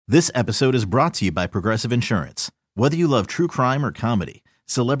This episode is brought to you by Progressive Insurance. Whether you love true crime or comedy,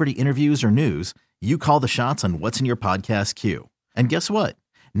 celebrity interviews or news, you call the shots on what's in your podcast queue. And guess what?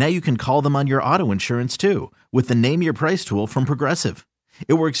 Now you can call them on your auto insurance too with the Name Your Price tool from Progressive.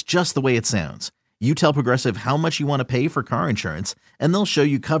 It works just the way it sounds. You tell Progressive how much you want to pay for car insurance, and they'll show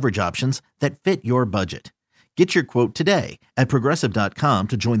you coverage options that fit your budget. Get your quote today at Progressive.com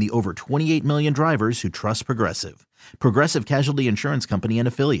to join the over 28 million drivers who trust Progressive. Progressive Casualty Insurance Company and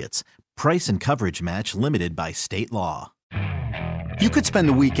Affiliates. Price and coverage match limited by state law. You could spend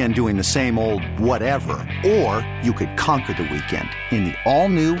the weekend doing the same old whatever, or you could conquer the weekend in the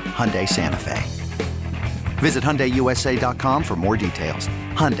all-new Hyundai Santa Fe. Visit HyundaiUSA.com for more details.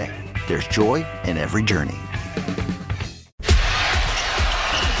 Hyundai, there's joy in every journey.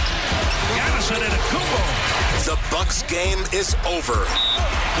 The Bucks game is over.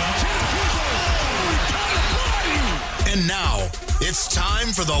 And now, it's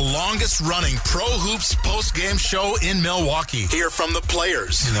time for the longest-running Pro Hoops post-game show in Milwaukee. Hear from the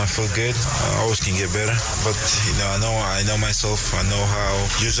players. I feel good. I always can get better. But, I know myself. I know how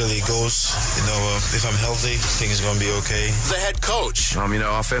usually it goes. If I'm healthy, things are going to be okay. The head coach.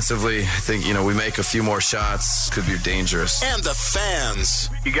 Offensively, I think, we make a few more shots. Could be dangerous. And the fans.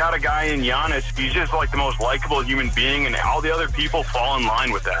 You got a guy in Giannis. He's just like the most likable human being, and all the other people fall in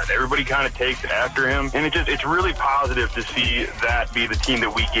line with that. Everybody kind of takes after him, and it's really positive to see that be the team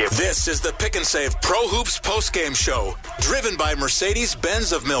that we give. This is the Pick and Save Pro Hoops postgame show, driven by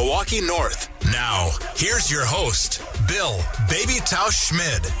Mercedes-Benz of Milwaukee North. Now, here's your host, Bill Baby Tausch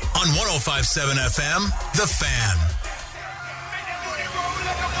Schmid on 105.7 FM, The Fan.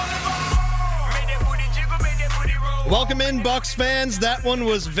 Welcome in, Bucks fans. That one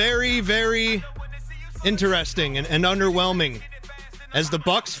was very, very interesting and underwhelming as the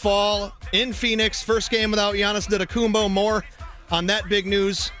Bucks fall in Phoenix. First game without Giannis Antetokounmpo. More on that big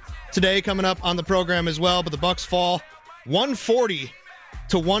news today coming up on the program as well. But the Bucks fall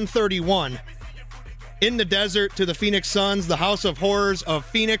 140-131 in the desert to the Phoenix Suns. The House of Horrors of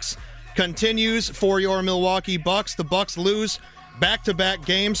Phoenix continues for your Milwaukee Bucks. The Bucks lose back-to-back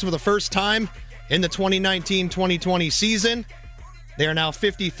games for the first time in the 2019-2020 season. They are now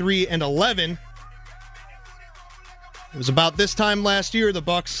 53-11. It was about this time last year the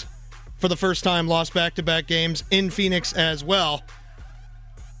Bucks, for the first time, lost back-to-back games in Phoenix as well.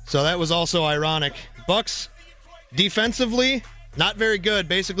 So that was also ironic. Bucks, defensively, not very good.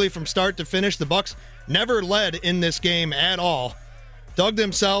 Basically, from start to finish, the Bucks never led in this game at all. Dug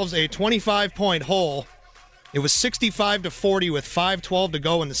themselves a 25-point hole. It was 65-40 with 5:12 to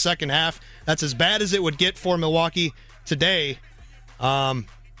go in the second half. That's as bad as it would get for Milwaukee today.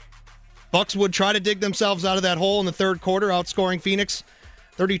 Bucks would try to dig themselves out of that hole in the third quarter, outscoring Phoenix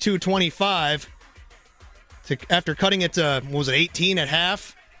 32-25 after cutting it to, 18 at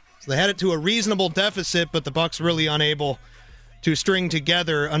half? So they had it to a reasonable deficit, but the Bucks really unable to string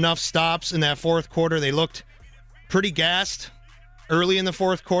together enough stops in that fourth quarter. They looked pretty gassed early in the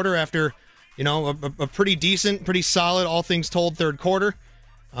fourth quarter after, a pretty decent, pretty solid, all things told, third quarter.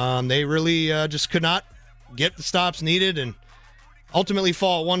 They really just could not get the stops needed and ultimately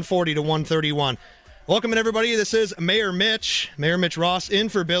fall 140-131. Welcome in, everybody. This is Mayor Mitch Ross in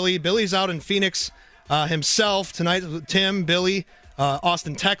for Billy. Billy's out in Phoenix himself tonight with Tim, Billy.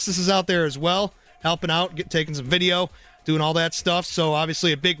 Austin, Texas is out there as well, helping out, taking some video, doing all that stuff. So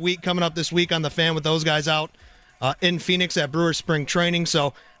obviously a big week coming up this week on The Fan with those guys out in Phoenix at Brewers Spring Training.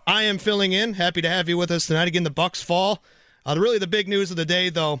 So I am filling in. Happy to have you with us tonight. Again, the Bucks fall. Really the big news of the day,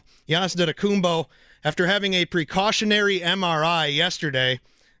 though, Giannis Antetokounmpo, after having a precautionary MRI yesterday,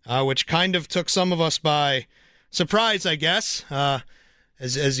 which kind of took some of us by surprise, I guess,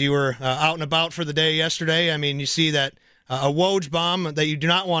 as you were out and about for the day yesterday. I mean, you see that a Woj bomb that you do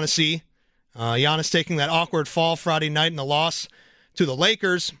not want to see. Giannis taking that awkward fall Friday night in the loss to the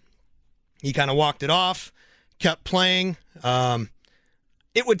Lakers. He kind of walked it off, kept playing.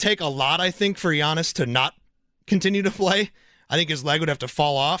 It would take a lot, I think, for Giannis to not continue to play. I think his leg would have to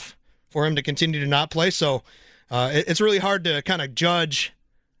fall off for him to continue to not play. So it's really hard to kind of judge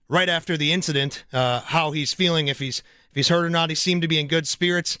right after the incident how he's feeling, if he's hurt or not. He seemed to be in good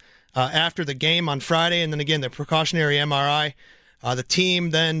spirits after the game on Friday. And then again, the precautionary MRI. The team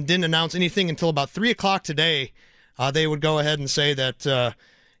then didn't announce anything until about 3 o'clock today. They would go ahead and say that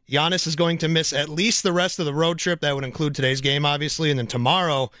Giannis is going to miss at least the rest of the road trip. That would include today's game, obviously, and then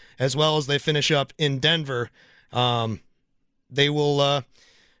tomorrow, as well as they finish up in Denver. They will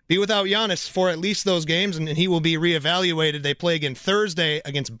be without Giannis for at least those games, and he will be reevaluated. They play again Thursday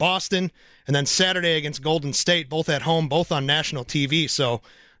against Boston, and then Saturday against Golden State, both at home, both on national TV. So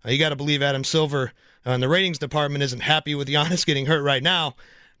you got to believe Adam Silver in the ratings department isn't happy with Giannis getting hurt right now.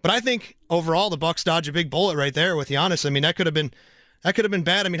 But I think overall the Bucks dodge a big bullet right there with Giannis. I mean, that could have been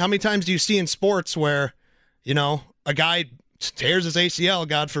bad. I mean, how many times do you see in sports where, a guy tears his ACL,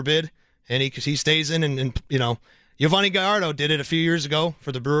 God forbid, and he stays in and Yovani Gallardo did it a few years ago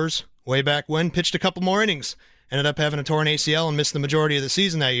for the Brewers way back when, pitched a couple more innings, ended up having a torn ACL and missed the majority of the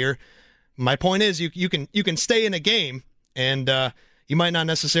season that year. My point is you can stay in a game and you might not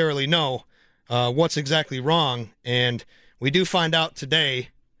necessarily know what's exactly wrong. And we do find out today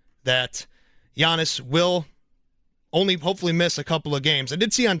that Giannis will only hopefully miss a couple of games. I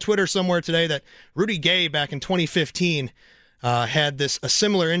did see on Twitter somewhere today that Rudy Gay back in 2015 had a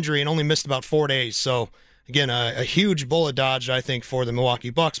similar injury and only missed about 4 days. So again, a huge bullet dodge, I think, for the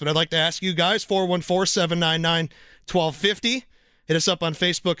Milwaukee Bucks. But I'd like to ask you guys, 414-799-1250. Hit us up on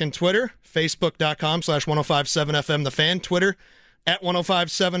Facebook and Twitter, facebook.com/1057FM The Fan, Twitter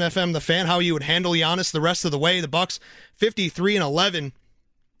 @1057FM The Fan, how you would handle Giannis the rest of the way. The Bucks 53-11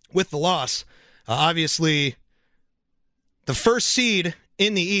 with the loss. Obviously, the first seed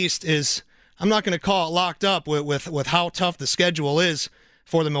in the East is, I'm not going to call it locked up with how tough the schedule is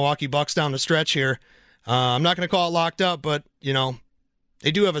for the Milwaukee Bucks down the stretch here. I'm not going to call it locked up, but,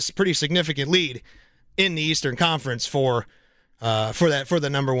 they do have a pretty significant lead in the Eastern Conference for the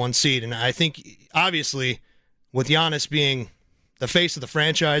number one seed. And I think, obviously, with Giannis being the face of the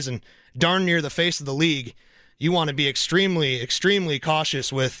franchise and darn near the face of the league, you want to be extremely, extremely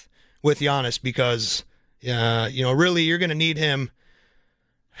cautious with Giannis because, really you're going to need him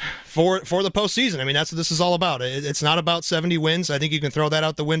for the postseason. I mean, that's what this is all about. It's not about 70 wins. I think you can throw that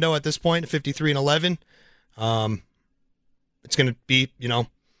out the window at this point, 53-11. It's going to be,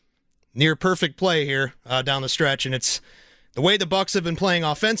 near perfect play here down the stretch, and it's the way the Bucks have been playing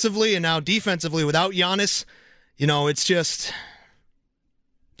offensively and now defensively without Giannis. It's just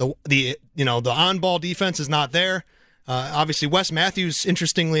the on-ball defense is not there. Obviously, Wes Matthews,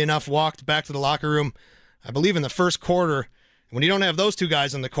 interestingly enough, walked back to the locker room, I believe, in the first quarter. When you don't have those two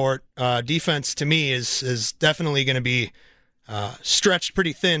guys on the court, defense to me is definitely going to be stretched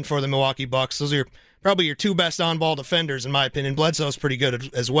pretty thin for the Milwaukee Bucks. Those are probably your two best on-ball defenders, in my opinion. Bledsoe's pretty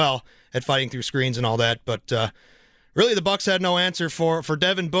good as well at fighting through screens and all that. But really, the Bucks had no answer for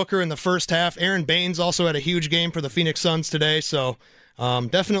Devin Booker in the first half. Aaron Baines also had a huge game for the Phoenix Suns today. So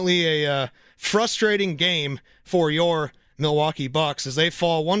definitely a frustrating game for your Milwaukee Bucks as they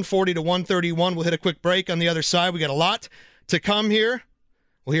fall 140-131. We'll hit a quick break on the other side. We got a lot to come here.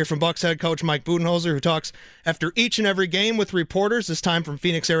 We'll hear from Bucks head coach Mike Budenholzer, who talks after each and every game with reporters, this time from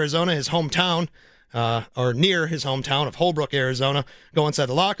Phoenix, Arizona, his hometown, or near his hometown of Holbrook, Arizona. Go inside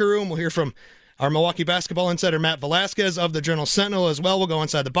the locker room. We'll hear from our Milwaukee basketball insider Matt Velasquez of the Journal-Sentinel as well. We'll go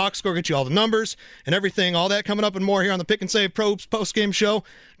inside the box score, get you all the numbers and everything, all that coming up and more here on the Pick and Save Pro Hoops postgame show,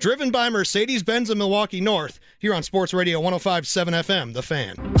 driven by Mercedes-Benz of Milwaukee North, here on Sports Radio 105.7 FM, The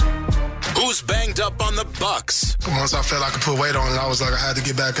Fan. Who's banged up on the Bucks? Once I felt I could put weight on it, I was like, I had to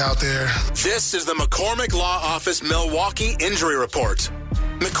get back out there. This is the McCormick Law Office Milwaukee Injury Report.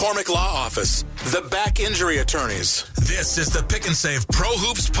 McCormick Law Office, the back injury attorneys. This is the Pick and Save Pro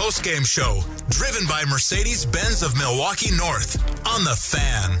Hoops postgame show, driven by Mercedes-Benz of Milwaukee North, on The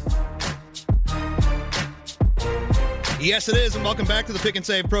Fan. Yes, it is, and welcome back to the Pick and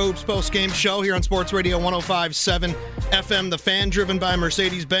Save Pro Hoops postgame show here on Sports Radio 105.7 FM, The Fan, driven by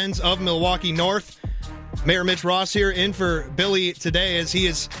Mercedes-Benz of Milwaukee North. Mayor Mitch Ross here in for Billy today as he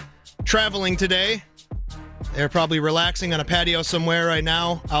is traveling today. They're probably relaxing on a patio somewhere right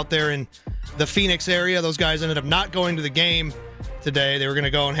now out there in the Phoenix area. Those guys ended up not going to the game today. They were going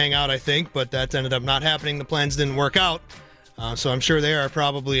to go and hang out, I think, but that ended up not happening. The plans didn't work out. So I'm sure they are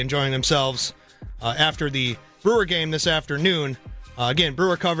probably enjoying themselves after the Brewer game this afternoon. Again,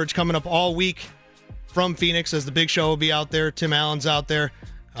 Brewer coverage coming up all week from Phoenix as the big show will be out there. Tim Allen's out there.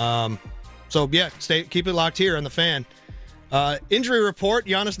 So, yeah, keep it locked here on The Fan. Injury report,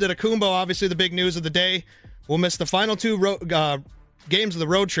 Giannis Antetokounmpo, obviously the big news of the day. We'll miss the final two games of the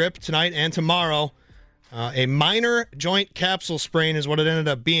road trip tonight and tomorrow. A minor joint capsule sprain is what it ended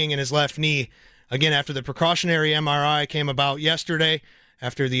up being in his left knee. Again, after the precautionary MRI came about yesterday,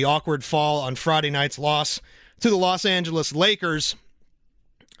 after the awkward fall on Friday night's loss to the Los Angeles Lakers.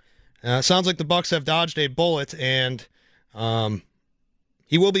 Sounds like the Bucks have dodged a bullet, and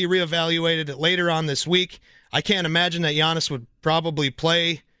he will be reevaluated later on this week. I can't imagine that Giannis would probably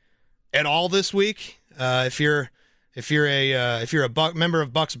play at all this week. If you're a member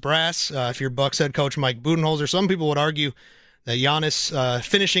of Bucks brass, if you're Bucks head coach Mike Budenholzer, some people would argue that Giannis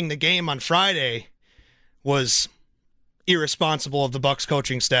finishing the game on Friday was irresponsible of the Bucks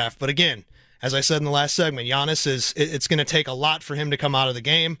coaching staff. But again, as I said in the last segment, Giannis it's going to take a lot for him to come out of the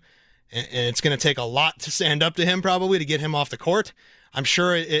game, and it's going to take a lot to stand up to him probably to get him off the court. I'm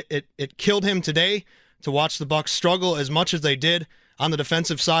sure it killed him today to watch the Bucks struggle as much as they did on the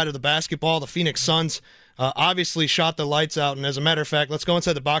defensive side of the basketball. The Phoenix Suns obviously shot the lights out, and as a matter of fact, let's go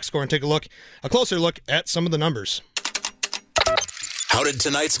inside the box score and take a closer look at some of the numbers. How did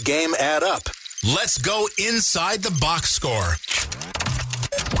tonight's game add up? Let's go inside the box score.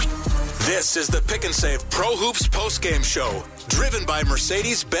 This is the Pick and Save Pro Hoops postgame show, driven by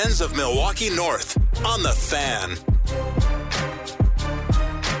Mercedes-Benz of Milwaukee North on The Fan.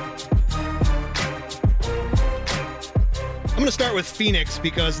 I'm going to start with Phoenix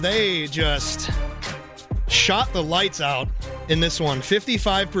because they just shot the lights out in this one.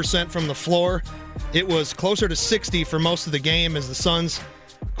 55% from the floor. It was closer to 60 for most of the game as the Suns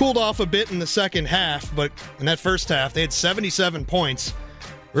cooled off a bit in the second half, but in that first half, they had 77 points,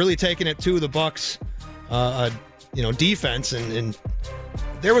 really taking it to the Bucks, defense, and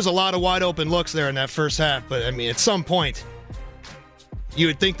there was a lot of wide open looks there in that first half, but I mean, at some point, you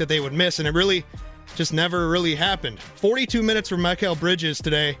would think that they would miss, and it really just never really happened. 42 minutes for Mikal Bridges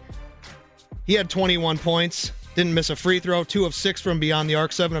today. He had 21 points. Didn't miss a free throw. 2 of 6 from beyond the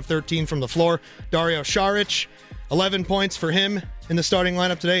arc. 7 of 13 from the floor. Dario Saric, 11 points for him in the starting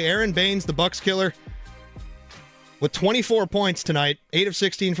lineup today. Aaron Baines, the Bucks killer, with 24 points tonight. 8 of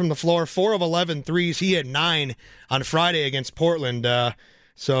 16 from the floor. 4 of 11 threes. He had 9 on Friday against Portland.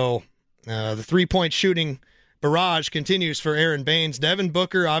 So the three-point shooting barrage continues for Aaron Baines. Devin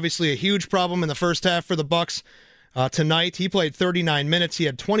Booker, obviously a huge problem in the first half for the Bucks tonight. He played 39 minutes. He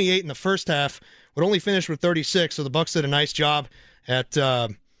had 28 in the first half, would only finish with 36, so the Bucks did a nice job at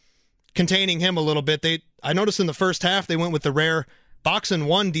containing him a little bit. I noticed in the first half they went with the rare box and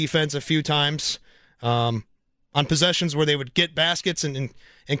one defense a few times on possessions where they would get baskets and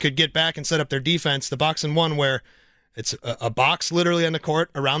could get back and set up their defense. The box and one where it's a box literally on the court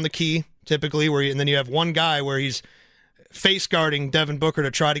around the key, typically, and then you have one guy where he's face guarding Devin Booker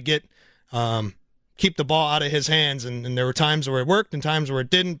to try to get keep the ball out of his hands, and there were times where it worked and times where it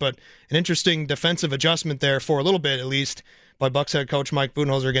didn't, but an interesting defensive adjustment there for a little bit at least by Bucks head coach Mike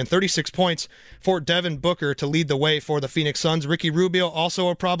Budenholzer. Again, 36 points for Devin Booker to lead the way for the Phoenix Suns. Ricky Rubio, also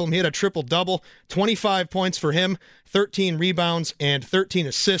a problem. He had a triple-double, 25 points for him, 13 rebounds, and 13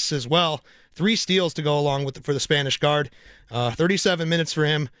 assists as well. 3 steals to go along with for the Spanish guard. 37 minutes for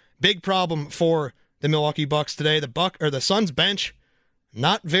him. Big problem for the Milwaukee Bucks today. The Suns bench,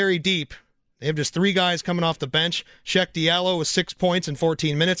 not very deep. They have just 3 guys coming off the bench. Cheick Diallo with 6 points in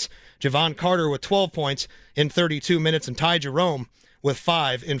 14 minutes. Javon Carter with 12 points in 32 minutes. And Ty Jerome with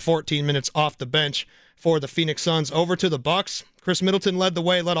 5 in 14 minutes off the bench for the Phoenix Suns. Over to the Bucks. Chris Middleton led the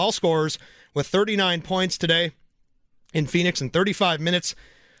way, led all scorers with 39 points today in Phoenix in 35 minutes.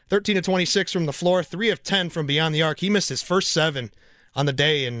 13 of 26 from the floor, 3 of 10 from beyond the arc. He missed his first 7 on the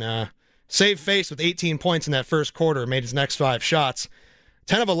day and saved face with 18 points in that first quarter, made his next 5 shots.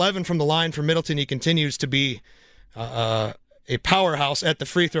 10 of 11 from the line for Middleton. He continues to be a powerhouse at the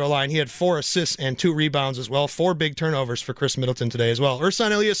free throw line. He had 4 assists and 2 rebounds as well. 4 big turnovers for Chris Middleton today as well.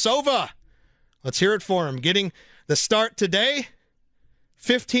 Ersan Ilyasova, let's hear it for him. Getting the start today,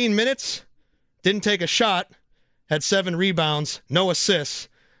 15 minutes, didn't take a shot, had 7 rebounds, no assists.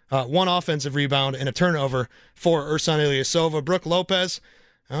 1 offensive rebound and a turnover for Ersan Ilyasova. Brook Lopez,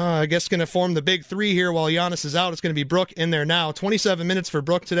 I guess, going to form the big 3 here while Giannis is out. It's going to be Brook in there now. 27 minutes for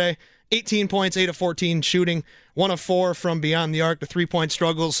Brook today. 18 points, 8 of 14 shooting. 1 of 4 from beyond the arc. The 3-point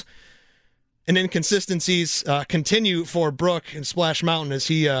struggles and inconsistencies continue for Brook in Splash Mountain as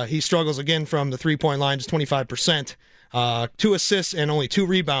he struggles again from the 3-point line, just 25%. 2 assists and only 2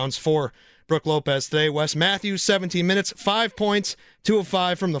 rebounds for Brook Lopez today. Wes Matthews, 17 minutes, 5 points, 2 of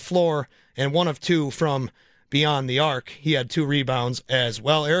 5 from the floor, and 1 of 2 from beyond the arc. He had 2 rebounds as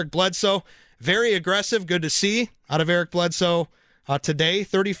well. Eric Bledsoe, very aggressive. Good to see out of Eric Bledsoe today.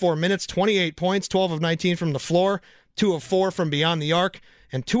 34 minutes, 28 points, 12 of 19 from the floor, 2 of 4 from beyond the arc,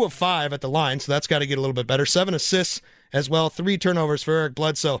 and 2 of 5 at the line, so that's got to get a little bit better. 7 assists as well, 3 turnovers for Eric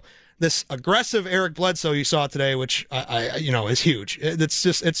Bledsoe. This aggressive Eric Bledsoe you saw today, which is huge. It's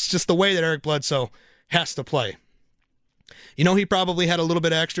just the way that Eric Bledsoe has to play. He probably had a little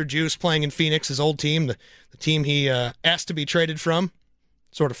bit of extra juice playing in Phoenix, his old team, the team he asked to be traded from.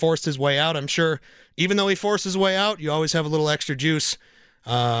 Sort of forced his way out. I'm sure even though he forced his way out, you always have a little extra juice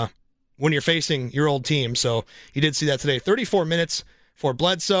when you're facing your old team. So he did see that today. 34 minutes for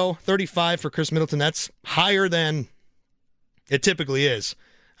Bledsoe, 35 for Chris Middleton. That's higher than it typically is.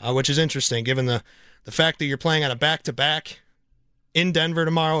 Which is interesting, given the fact that you're playing on a back-to-back in Denver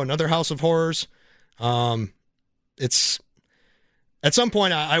tomorrow, another House of Horrors. It's at some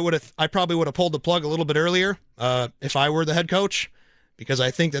point I probably would have pulled the plug a little bit earlier if I were the head coach, because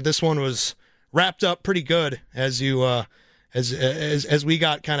I think that this one was wrapped up pretty good as you as we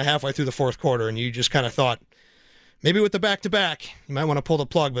got kind of halfway through the fourth quarter, and you just kind of thought, maybe with the back-to-back, you might want to pull the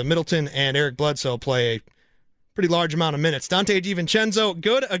plug, but Middleton and Eric Bledsoe play a pretty large amount of minutes. Donte DiVincenzo,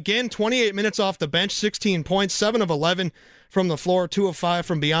 good again, 28 minutes off the bench, 16 points, 7 of 11 from the floor, 2 of 5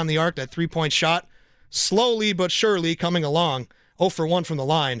 from beyond the arc, that three-point shot. Slowly but surely coming along. 0 for 1 from the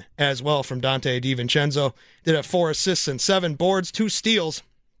line as well from Donte DiVincenzo. Did have 4 assists and 7 boards, 2 steals,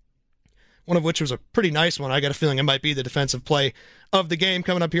 one of which was a pretty nice one. I got a feeling it might be the defensive play of the game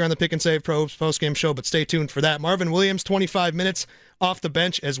coming up here on the Pick and Save Pro Hoops postgame show, but stay tuned for that. Marvin Williams, 25 minutes off the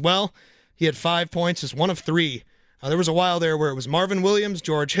bench as well. He had 5 points, is 1 of 3. There was a while there where it was Marvin Williams,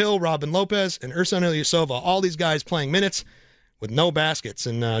 George Hill, Robin Lopez, and Ersan Ilyasova, all these guys playing minutes with no baskets.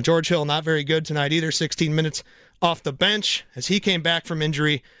 And George Hill not very good tonight either, 16 minutes off the bench as he came back from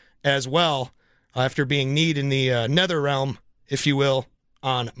injury as well after being kneed in the nether realm, if you will,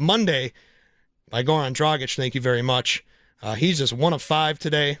 on Monday by Goran Dragic. Thank you very much. He's just 1 of 5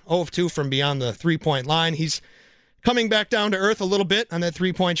 today, 0 of 2 from beyond the three-point line. He's coming back down to earth a little bit on that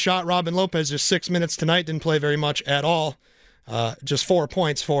three-point shot. Robin Lopez just 6 minutes tonight, didn't play very much at all. Just 4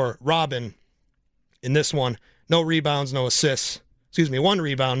 points for Robin in this one. No rebounds, no assists. 1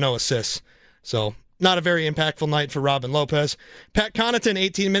 rebound, no assists. So not a very impactful night for Robin Lopez. Pat Connaughton,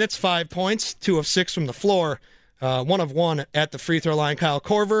 18 minutes, 5 points, 2 of 6 from the floor, 1 of 1 at the free throw line. Kyle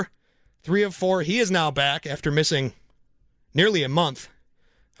Korver, 3 of 4. He is now back after missing nearly a month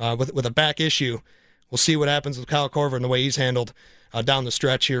with a back issue. We'll see what happens with Kyle Korver and the way he's handled down the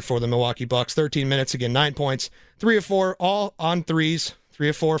stretch here for the Milwaukee Bucks. 13 minutes, again, 9 points, 3 of 4, all on threes, 3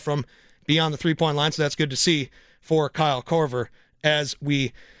 of 4 from beyond the three-point line, so that's good to see for Kyle Korver as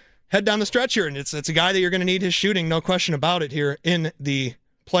we head down the stretch here. And it's a guy that you're going to need his shooting, no question about it, here in the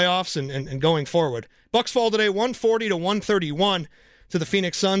playoffs and going forward. Bucks fall today 140-131 to the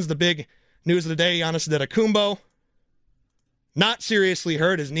Phoenix Suns. The big news of the day, Giannis Antetokounmpo, not seriously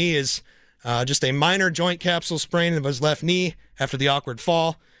hurt. His knee is just a minor joint capsule sprain of his left knee after the awkward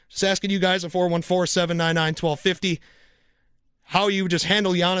fall. Just asking you guys at 414-799-1250 how you just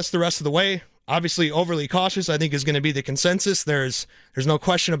handle Giannis the rest of the way. Obviously overly cautious, I think, is going to be the consensus. There's no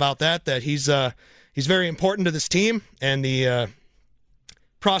question about that he's very important to this team, and the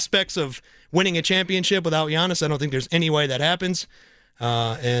prospects of winning a championship without Giannis, I don't think there's any way that happens.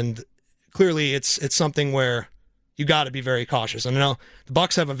 And clearly it's something where you got to be very cautious. And I know the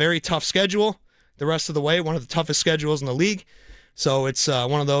Bucks have a very tough schedule the rest of the way, one of the toughest schedules in the league. So it's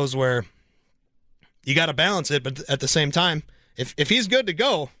one of those where you got to balance it, but at the same time, if he's good to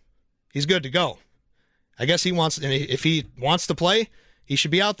go, he's good to go. I guess if he wants to play, he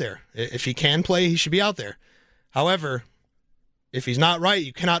should be out there. If he can play, he should be out there. However, if he's not right,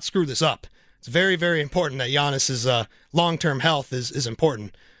 you cannot screw this up. It's very, very important that Giannis's long-term health is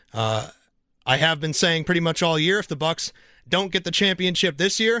important. I have been saying pretty much all year, if the Bucks don't get the championship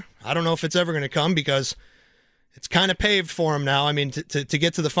this year, I don't know if it's ever going to come, because it's kind of paved for him now. I mean, to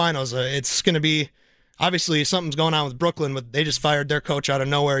get to the finals, it's going to be, obviously something's going on with Brooklyn. They just fired their coach out of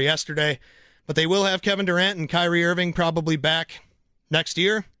nowhere yesterday, but they will have Kevin Durant and Kyrie Irving probably back next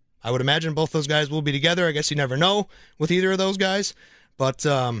year. I would imagine both those guys will be together. I guess you never know with either of those guys, but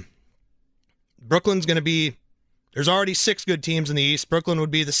Brooklyn's going to be, there's already 6 good teams in the East. Brooklyn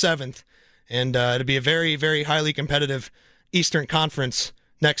would be the 7th, and it'll be a very, very highly competitive Eastern Conference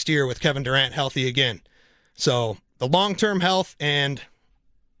next year with Kevin Durant healthy again. So the long-term health is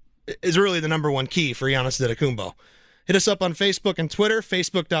really the number one key for Giannis Antetokounmpo. Hit us up on Facebook and Twitter,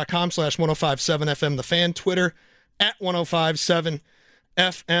 facebook.com/1057FM The Fan, Twitter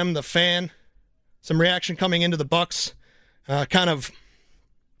 @1057FM The Fan. Some reaction coming into the Bucks. Kind of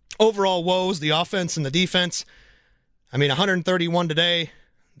overall woes, the offense and the defense. I mean, 131 today.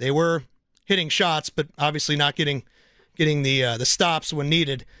 They were hitting shots, but obviously not getting the stops when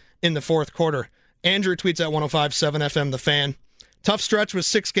needed in the fourth quarter. Andrew tweets at 1057FM The Fan. Tough stretch with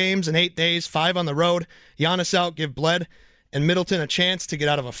 6 games in 8 days, 5 on the road. Giannis out, give Bled and Middleton a chance to get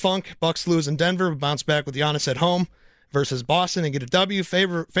out of a funk. Bucks lose in Denver, but bounce back with Giannis at home versus Boston and get a W.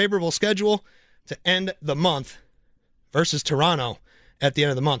 Favorable schedule to end the month versus Toronto at the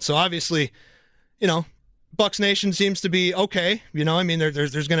end of the month. So obviously, Bucks Nation seems to be okay. I mean,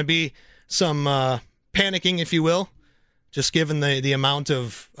 there's going to be some panicking, if you will, just given the amount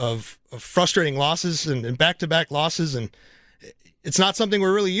of frustrating losses and back-to-back losses, and it's not something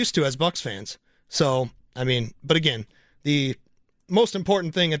we're really used to as Bucks fans. So, I mean, but again, the most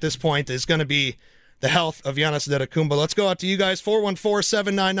important thing at this point is going to be the health of Giannis Antetokounmpo. Let's go out to you guys,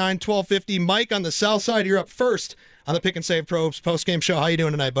 414-799-1250. Mike on the south side, you're up first on the Pick and Save Pro Post-Game Show. How you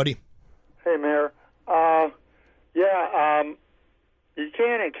doing tonight, buddy? Hey, Mayor. You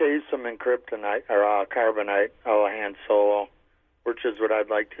can encase them in kryptonite or carbonite, Han Solo, which is what I'd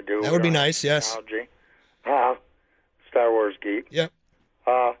like to do. That would be nice, yes. Star Wars geek. Yep.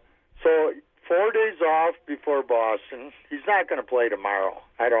 So 4 days off before Boston. He's not going to play tomorrow.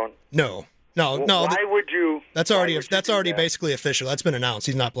 No. Why would you? That's already basically official. That's been announced.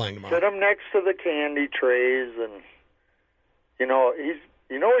 He's not playing tomorrow. Sit him next to the candy trays, and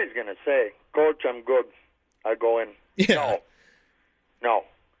he's going to say, "Coach, I'm good. I go in." Yeah. No.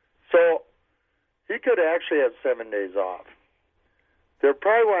 So he could actually have 7 days off. They'll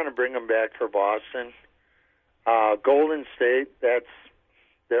probably want to bring him back for Boston. Golden State,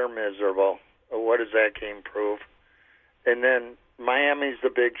 they're miserable. What does that game prove? And then Miami's the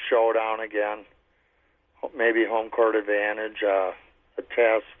big showdown again. Maybe home court advantage, a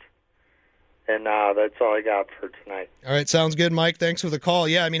test. And that's all I got for tonight. All right, sounds good, Mike. Thanks for the call.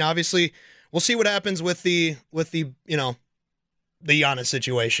 Yeah, I mean, obviously, we'll see what happens with the Giannis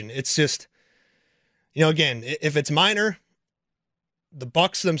situation. It's just, again, if it's minor, the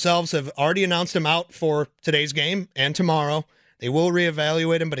Bucks themselves have already announced him out for today's game and tomorrow. They will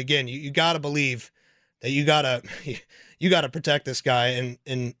reevaluate him, but again, you got to believe that you got to protect this guy.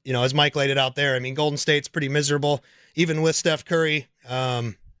 And as Mike laid it out there, I mean, Golden State's pretty miserable, even with Steph Curry.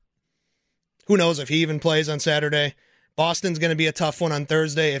 Who knows if he even plays on Saturday? Boston's going to be a tough one on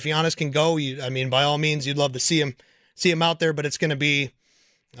Thursday. If Giannis can go, by all means, you'd love to see him out there, but it's going to be,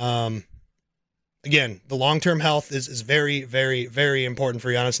 again, the long-term health is very, very, very important for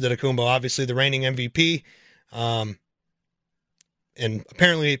Giannis Antetokounmpo. Obviously, the reigning MVP, and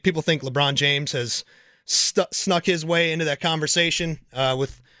apparently people think LeBron James has snuck his way into that conversation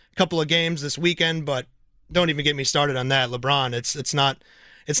with a couple of games this weekend, but don't even get me started on that. LeBron, it's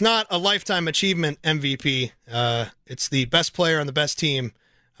not a lifetime achievement MVP. It's the best player on the best team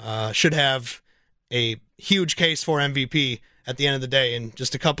should have a huge case for MVP at the end of the day. And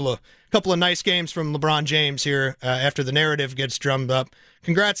just a couple of nice games from LeBron James here after the narrative gets drummed up.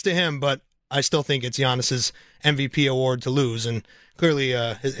 Congrats to him, but I still think it's Giannis's MVP award to lose. And clearly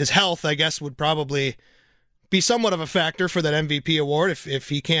his health, I guess, would probably be somewhat of a factor for that MVP award if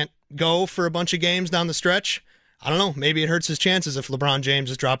he can't go for a bunch of games down the stretch. I don't know. Maybe it hurts his chances if LeBron James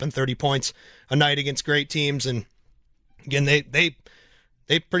is dropping 30 points a night against great teams. And again, they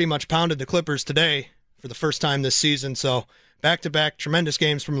pretty much pounded the Clippers today for the first time this season. So back-to-back tremendous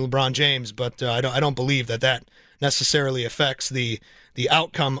games from LeBron James, but I don't believe that necessarily affects the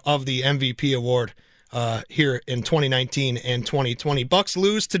outcome of the MVP award here in 2019 and 2020. Bucks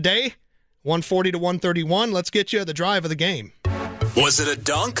lose today, 140-131. Let's get you the drive of the game. Was it a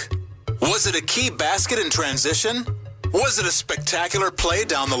dunk? Was it a key basket in transition? Was it a spectacular play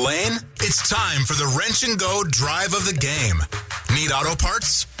down the lane? It's time for the Wrench and Go drive of the game. Need auto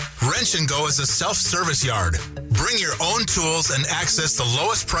parts? Wrench and Go is a self-service yard. Bring your own tools and access the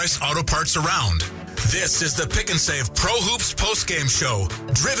lowest price auto parts around. This is the Pick and Save Pro Hoops postgame show,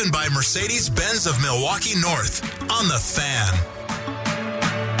 driven by Mercedes-Benz of Milwaukee North on The Fan.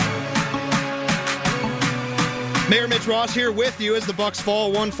 Mayor Mitch Ross here with you as the Bucks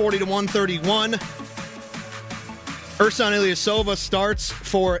fall 140-131. Ersan Ilyasova starts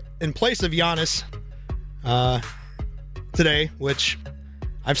in place of Giannis today, which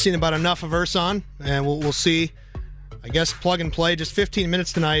I've seen about enough of Ersan, and we'll see. I guess plug and play, just 15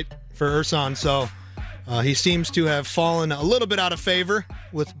 minutes tonight for Ersan, so he seems to have fallen a little bit out of favor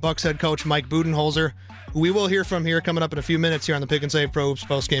with Bucks head coach Mike Budenholzer, who we will hear from here coming up in a few minutes here on the Pick and Save Pro Hoops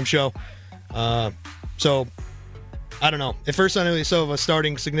postgame show. So I don't know. If Ersan Ilyasova is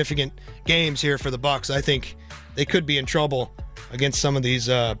starting significant games here for the Bucks, I think they could be in trouble against some of these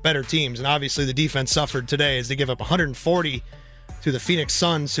better teams. And obviously the defense suffered today as they give up 140 to the Phoenix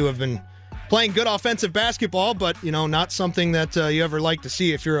Suns, who have been playing good offensive basketball, but, not something that you ever like to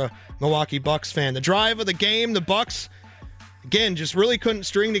see if you're a Milwaukee Bucks fan. The drive of the game, the Bucks, again, just really couldn't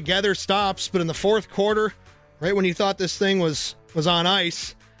string together stops, but in the fourth quarter, right when you thought this thing was on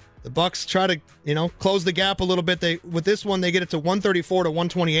ice, the Bucks try to, close the gap a little bit. With this one, they get it to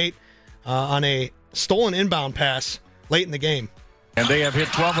 134-128 on a stolen inbound pass late in the game. And they have hit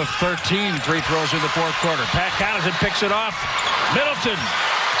 12 of 13 free throws in the fourth quarter. Pat Connaughton picks it off. Middleton.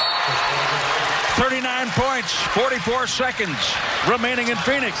 39 points, 44 seconds remaining in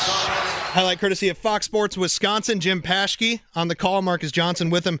Phoenix. Highlight courtesy of Fox Sports Wisconsin. Jim Paschke on the call. Marcus Johnson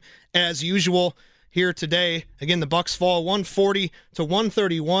with him as usual here today. Again, the Bucks fall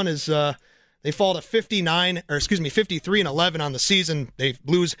 140-131 as they fall to 53-11 on the season. They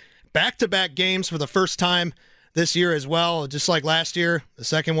lose back-to-back games for the first time this year as well, just like last year. The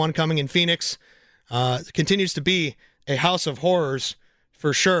second one coming in Phoenix. Continues to be a house of horrors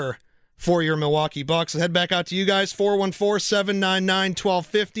for sure for your Milwaukee Bucks. I'll head back out to you guys,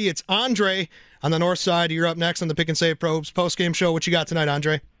 414-799-1250. It's Andre on the north side. You're up next on the Pick and Save Pro Hoops postgame show. What you got tonight,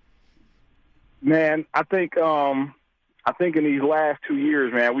 Andre? Man, I think in these last 2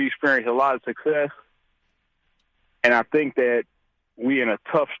 years, man, we experienced a lot of success. And I think that we in a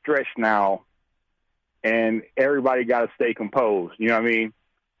tough stretch now, and everybody got to stay composed. You know what I mean?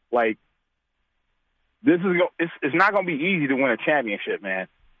 Like, it's not going to be easy to win a championship, man.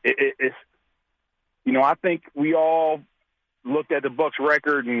 It's I think we all looked at the Bucks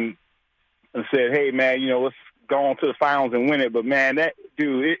record and said, hey, man, let's go on to the finals and win it. But, man, it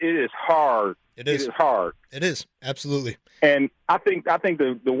is hard. It is hard. It is, absolutely. And I think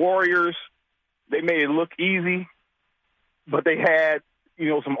the Warriors, they made it look easy, but they had,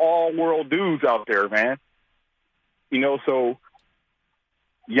 some all-world dudes out there, man. So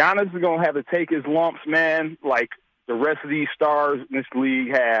Giannis is going to have to take his lumps, man, like the rest of these stars in this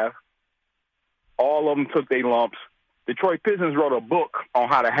league have. All of them took their lumps. Detroit Pistons wrote a book on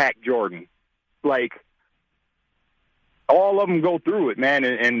how to hack Jordan. Like, all of them go through it, man.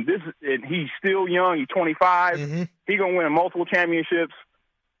 And he's still young. He's 25. Mm-hmm. He's going to win multiple championships,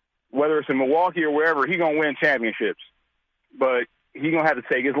 whether it's in Milwaukee or wherever. He's going to win championships. But he's going to have to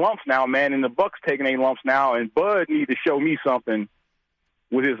take his lumps now, man. And the Bucks taking their lumps now. And Bud need to show me something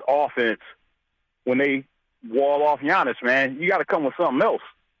with his offense when they wall off Giannis, man. You got to come with something else.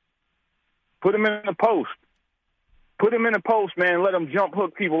 Put him in the post. Put him in the post, man. Let him jump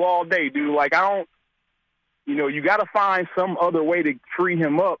hook people all day, dude. Like, you got to find some other way to free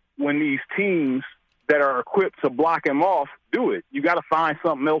him up when these teams that are equipped to block him off do it. You got to find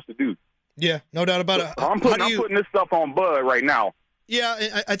something else to do. Yeah, no doubt about it. I'm putting this stuff on Bud right now.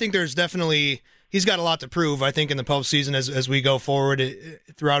 Yeah, I think there's definitely – he's got a lot to prove, I think, in the postseason as we go forward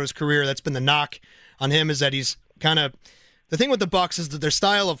throughout his career. That's been the knock on him, is that he's kind of – the thing with the Bucks is that their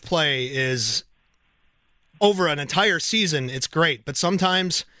style of play is over an entire season, it's great. But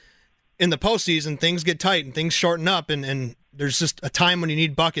sometimes in the postseason, things get tight and things shorten up, and there's just a time when you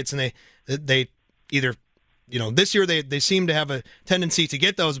need buckets, and they either – this year they seem to have a tendency to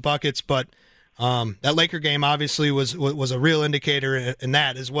get those buckets, but that Laker game obviously was a real indicator in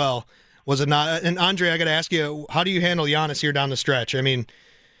that as well, was it not? And Andre, I got to ask you, how do you handle Giannis here down the stretch? I mean,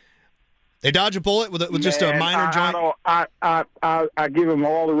 they dodge a bullet with just a minor joint. I give him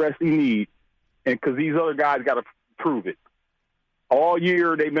all the rest he needs, and because these other guys got to prove it. All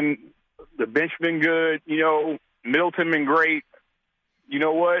year the bench been good. Middleton been great. You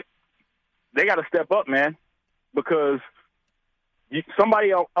know what? They got to step up, man. Because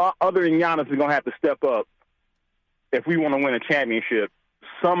somebody other than Giannis is going to have to step up if we want to win a championship.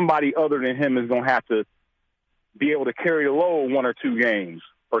 Somebody other than him is going to have to be able to carry the load 1 or 2 games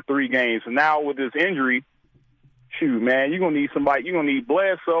or 3 games. And now with this injury, shoot, man, you're going to need somebody. You're going to need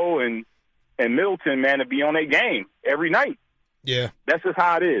Bledsoe and Middleton, man, to be on their game every night. Yeah. That's just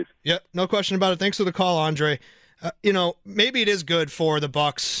how it is. Yep, no question about it. Thanks for the call, Andre. Maybe it is good for the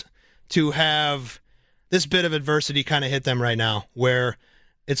Bucks to have this bit of adversity kind of hit them right now, where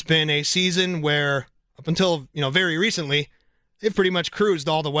it's been a season where up until, very recently, they've pretty much cruised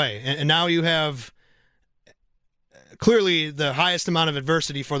all the way. And now you have clearly the highest amount of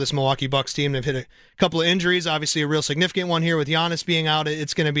adversity for this Milwaukee Bucks team. They've hit a couple of injuries, obviously a real significant one here with Giannis being out. They're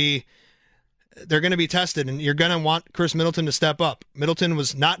going to be tested, and you're going to want Chris Middleton to step up. Middleton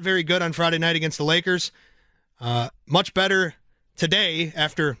was not very good on Friday night against the Lakers. Much better today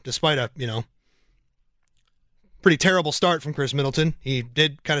despite a, pretty terrible start from Chris Middleton. He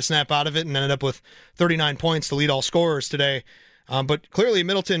did kind of snap out of it and ended up with 39 points to lead all scorers today. But clearly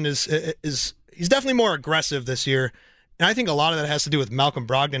Middleton is he's definitely more aggressive this year. And I think a lot of that has to do with Malcolm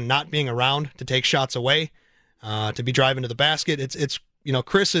Brogdon not being around to take shots away, to be driving to the basket. It's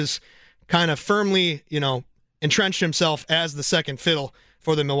Chris is kind of firmly, entrenched himself as the second fiddle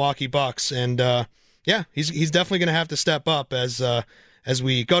for the Milwaukee Bucks. And he's definitely going to have to step up as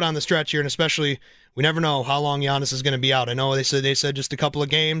we go down the stretch here, and especially we never know how long Giannis is going to be out. I know they said just a couple of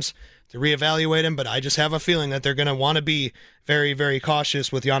games to reevaluate him, but I just have a feeling that they're going to want to be very, very cautious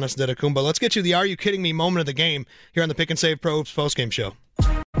with Giannis Antetokounmpo. Let's get you the Are You Kidding Me moment of the game here on the Pick and Save Pro Hoops postgame show.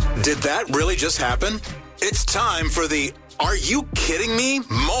 Did that really just happen? It's time for the Are You Kidding Me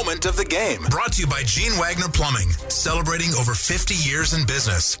moment of the game. Brought to you by Gene Wagner Plumbing, celebrating over 50 years in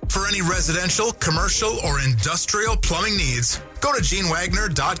business. For any residential, commercial, or industrial plumbing needs, go to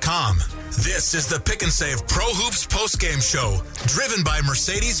GeneWagner.com. This is the Pick and Save Pro Hoops postgame show, driven by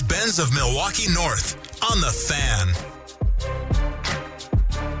Mercedes-Benz of Milwaukee North on The Fan.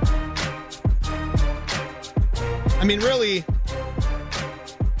 I mean, really,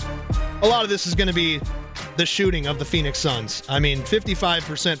 a lot of this is going to be the shooting of the Phoenix Suns. I mean,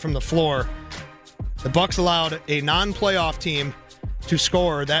 55% from the floor. The Bucks allowed a non-playoff team to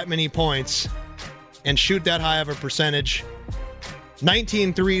score that many points and shoot that high of a percentage.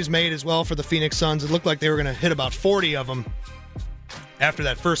 19 threes made as well for the Phoenix Suns. It looked like they were going to hit about 40 of them after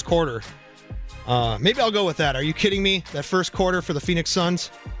that first quarter. Maybe I'll go with that. Are you kidding me? That first quarter for the Phoenix Suns?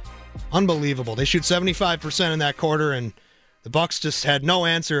 Unbelievable. They shoot 75% in that quarter, and the Bucks just had no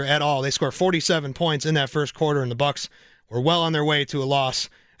answer at all. They scored 47 points in that first quarter, and the Bucks were well on their way to a loss,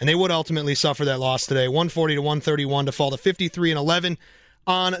 and they would ultimately suffer that loss today. 140-131 to fall to 53-11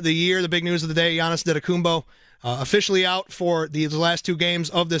 on the year. The big news of the day, Giannis Antetokounmpo officially out for these last two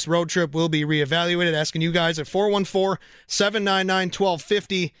games of this road trip, will be reevaluated. Asking you guys at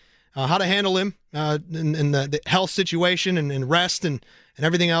 414-799-1250 how to handle him in the health situation and rest and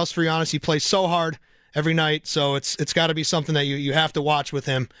everything else for Giannis. He plays so hard every night, so it's got to be something that you have to watch with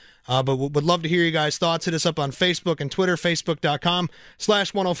him. But would love to hear you guys' thoughts. Hit us up on Facebook and Twitter,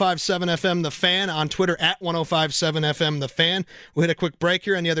 facebook.com/1057FM The Fan, on Twitter @1057FM The Fan. We'll hit a quick break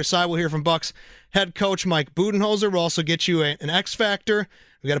here. On the other side, we'll hear from Bucks head coach Mike Budenholzer. We'll also get you an X Factor.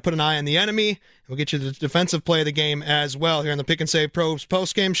 We got to put an eye on the enemy. We'll get you the defensive play of the game as well here on the Pick and Save Pros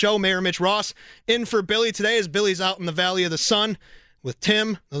postgame show. Mayor Mitch Ross in for Billy today, as Billy's out in the Valley of the Sun with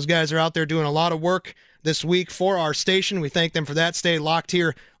Tim. Those guys are out there doing a lot of work this week for our station. We thank them for that. Stay locked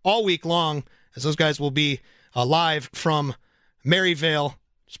here all week long, as those guys will be live from Maryvale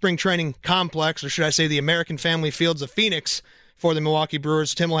Spring Training Complex, or should I say the American Family Fields of Phoenix, for the Milwaukee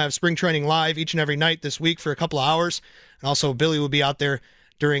Brewers. Tim will have spring training live each and every night this week for a couple of hours. And also Billy will be out there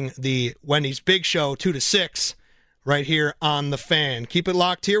during the Wendy's Big Show 2 to 6 right here on The Fan. Keep it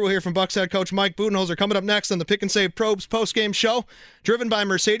locked here. We'll hear from Bucks head coach Mike Budenholzer coming up next on the Pick and Save Probes postgame show, driven by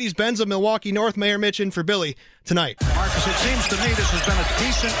Mercedes-Benz of Milwaukee North. Mayor Mitch in for Billy tonight. Marcus, it seems to me this has been a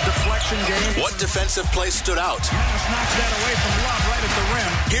decent deflection game. What defensive play stood out? Giannis knocks that away from Love right at the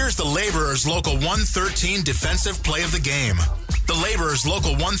rim. Here's the Laborers Local 113 defensive play of the game. The Laborers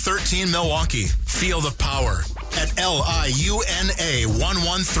Local 113 Milwaukee. Feel the power at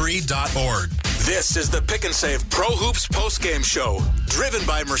LIUNA113.org. This is the Pick and Save Pro Hoops postgame show, driven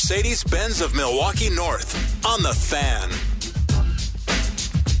by Mercedes-Benz of Milwaukee North on The Fan.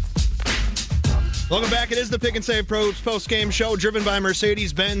 Welcome back. It is the Pick and Save Pro Hoops postgame show, driven by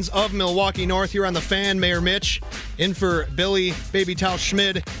Mercedes-Benz of Milwaukee North here on The Fan. Mayor Mitch in for Billy Baby Tau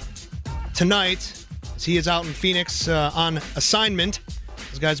Schmid tonight, as he is out in Phoenix on assignment.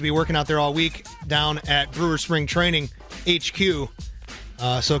 Those guys will be working out there all week down at Brewer Spring Training HQ.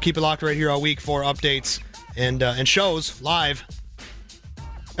 So keep it locked right here all week for updates and shows live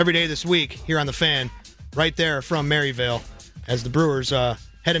every day this week here on The Fan, right there from Maryvale, as the Brewers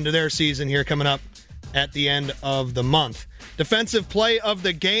head into their season here coming up at the end of the month. Defensive play of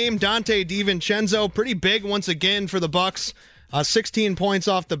the game, Donte DiVincenzo, pretty big once again for the Bucks. 16 points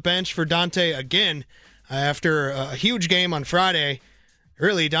off the bench for Donte again after a huge game on Friday.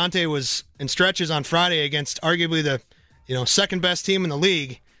 Really, Donte was in stretches on Friday against arguably the second best team in the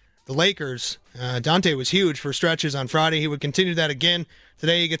league, the Lakers. Donte was huge for stretches on Friday. He would continue that again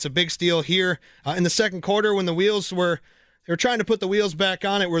today. He gets a big steal here in the second quarter when they were trying to put the wheels back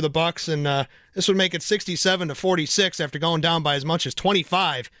on it, were the Bucks, and this would make it 67-46 after going down by as much as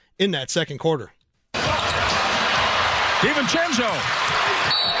 25 in that second quarter. DiVincenzo.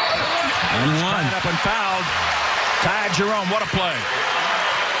 And one. Up and fouled. Ty Jerome, what a play.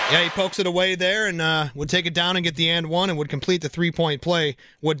 Yeah, he pokes it away there and would take it down and get the and one and would complete the three-point play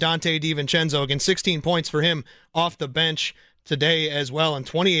with Donte DiVincenzo. Again, 16 points for him off the bench today as well in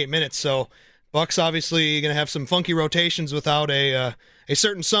 28 minutes. So Bucks obviously going to have some funky rotations without a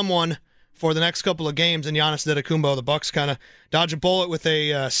certain someone for the next couple of games. And Giannis Antetokounmpo, the Bucks kind of dodge a bullet with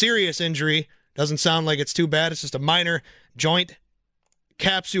a serious injury. Doesn't sound like it's too bad. It's just a minor joint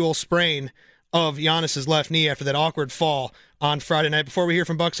capsule sprain of Giannis's left knee after that awkward fall on Friday night. Before we hear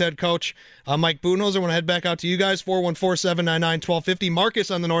from Bucks head coach Mike Budenholzer, I want to head back out to you guys, 414-799-1250.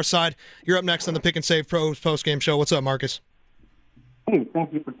 Marcus on the north side, you're up next on the Pick and Save Pros postgame show. What's up, Marcus? Hey,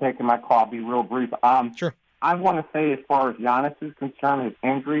 thank you for taking my call. I'll be real brief. Sure. I want to say, as far as Giannis is concerned, his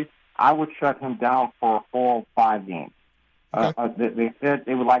injury, I would shut him down for a full 5 games. Okay. They said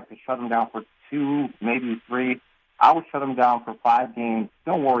they would like to shut him down for 2, maybe 3. I would shut him down for 5 games.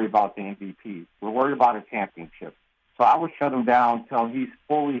 Don't worry about the MVP. We're worried about a championship. So I would shut him down until he's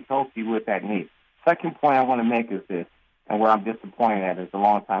fully healthy with that knee. Second point I want to make is this, and where I'm disappointed at as a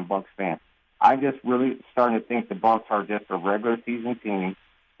longtime Bucks fan. I'm just really starting to think the Bucks are just a regular season team.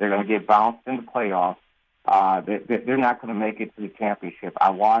 They're going to get bounced in the playoffs. They're not going to make it to the championship.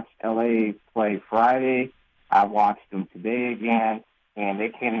 I watched LA play Friday. I watched them today again. and they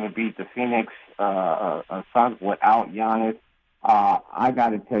can't even beat the Phoenix Suns without Giannis. I got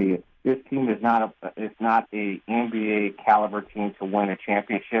to tell you, this team is not a NBA caliber team to win a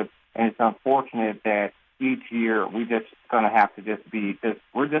championship, and it's unfortunate that each year we're just going to have to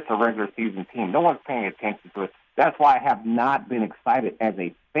we're just a regular season team. No one's paying attention to it. That's why I have not been excited as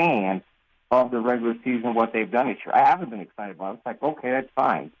a fan of the regular season, what they've done this year. I haven't been excited about it. It's like, okay, that's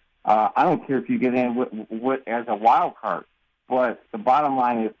fine. I don't care if you get in with as a wild card, but the bottom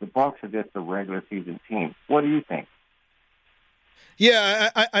line is the Bucks are just a regular season team. What do you think? Yeah,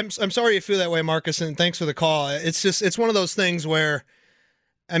 I'm sorry you feel that way, Marcus, and thanks for the call. It's one of those things where,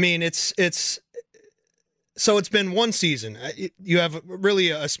 I mean, so it's been one season. You have really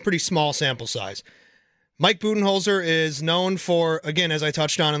a pretty small sample size. Mike Budenholzer is known for, again, as I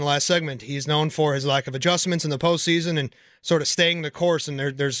touched on in the last segment, he's known for his lack of adjustments in the postseason and sort of staying the course. And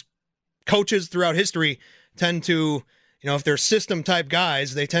there's coaches throughout history tend to, if they're system-type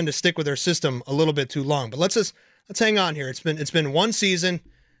guys, they tend to stick with their system a little bit too long. But let's hang on here. It's been one season.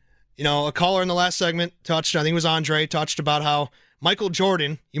 A caller in the last segment touched, I think it was Andre, touched about how Michael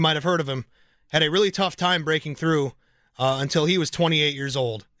Jordan, you might have heard of him, had a really tough time breaking through until he was 28 years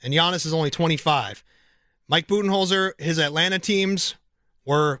old. And Giannis is only 25. Mike Budenholzer, his Atlanta teams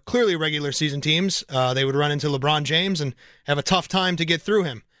were clearly regular season teams. They would run into LeBron James and have a tough time to get through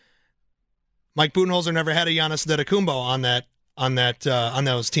him. Mike Budenholzer never had a Giannis Antetokounmpo on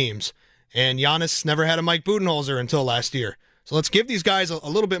those teams, and Giannis never had a Mike Budenholzer until last year. So let's give these guys a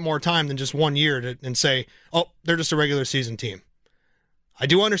little bit more time than just 1 year and say, oh, they're just a regular season team. I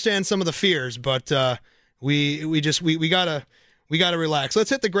do understand some of the fears, but we gotta relax. Let's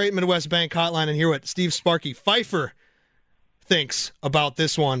hit the Great Midwest Bank hotline and hear what Steve Sparky Pfeiffer thinks about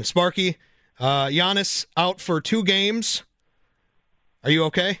this one. Sparky, Giannis out for 2 games. Are you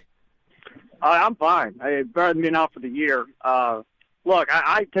okay? I'm fine. Better than being out for the year. Look,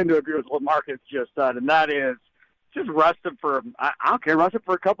 I tend to agree with what Marcus just said, and that is just rest him for, I don't care, rest him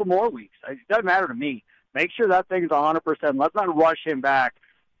for a couple more weeks. It doesn't matter to me. Make sure that thing's 100%. Let's not rush him back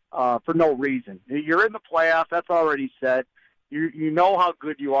for no reason. You're in the playoffs. That's already set. You know how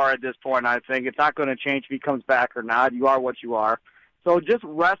good you are at this point, I think. It's not going to change if he comes back or not. You are what you are. So just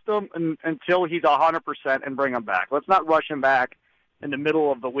rest him until he's 100% and bring him back. Let's not rush him back in the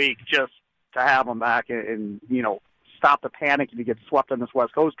middle of the week just to have him back and stop the panic if he gets swept on this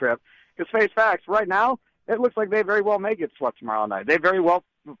West Coast trip. Because face facts, right now, it looks like they very well may get swept tomorrow night. They very well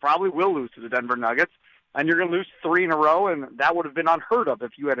probably will lose to the Denver Nuggets, and you're going to lose 3 in a row, and that would have been unheard of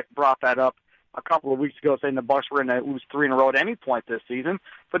if you had brought that up a couple of weeks ago, saying the Bucks were going to lose 3 in a row at any point this season.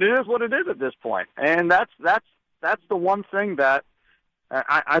 But it is what it is at this point, and that's the one thing that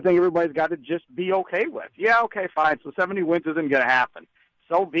I think everybody's got to just be okay with. Yeah, okay, fine. So 70 wins isn't going to happen.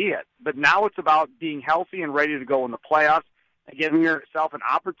 So be it. But now it's about being healthy and ready to go in the playoffs and giving yourself an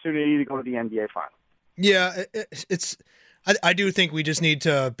opportunity to go to the NBA Finals. Yeah, I do think we just need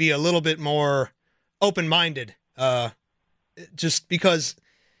to be a little bit more open-minded, just because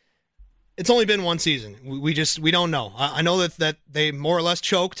it's only been one season. We don't know. I know that they more or less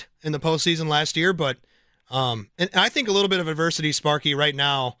choked in the postseason last year, but and I think a little bit of adversity, Sparky, right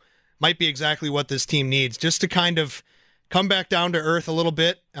now might be exactly what this team needs, just to kind of come back down to earth a little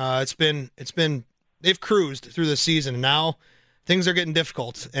bit. It's been they've cruised through the season, and now things are getting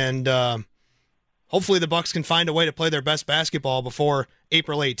difficult, and hopefully the Bucks can find a way to play their best basketball before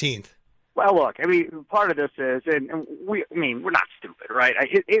April 18th. Well, look, I mean, part of this is, and we're not stupid, right?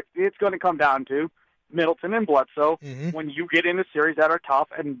 It's going to come down to Middleton and Bledsoe when you get into series that are tough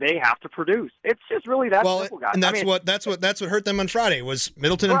and they have to produce. It's just really that simple, guys. And that's what hurt them on Friday was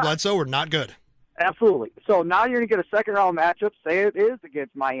Middleton and Bledsoe were not good. Absolutely. So now you're going to get a second-round matchup, say it is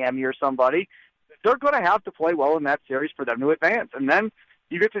against Miami or somebody. They're going to have to play well in that series for them to advance. And then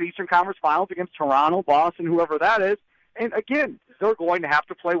you get to the Eastern Conference Finals against Toronto, Boston, whoever that is. And, again, they're going to have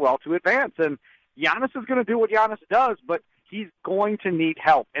to play well to advance. And Giannis is going to do what Giannis does, but he's going to need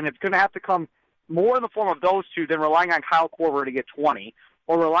help. And it's going to have to come more in the form of those two than relying on Kyle Korver to get 20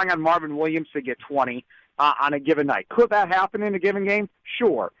 or relying on Marvin Williams to get 20 on a given night. Could that happen in a given game?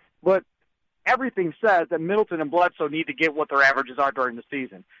 Sure. But everything says that Middleton and Bledsoe need to get what their averages are during the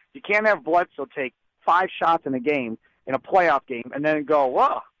season. You can't have Bledsoe take 5 shots in a game, in a playoff game, and then go,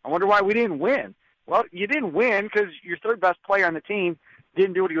 well, I wonder why we didn't win. Well, you didn't win because your third-best player on the team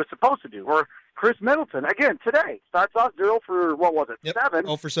didn't do what he was supposed to do. Or Chris Middleton, again, today, starts off 0 for, 7?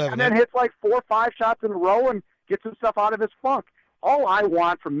 0 for 7. And then hits like 4 or 5 shots in a row and gets himself out of his funk. All I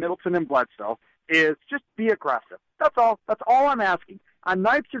want from Middleton and Bledsoe is just be aggressive. That's all. That's all I'm asking. On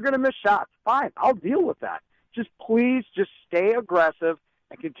nights you're going to miss shots. Fine, I'll deal with that. Just please just stay aggressive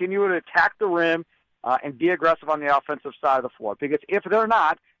and continue to attack the rim and be aggressive on the offensive side of the floor. Because if they're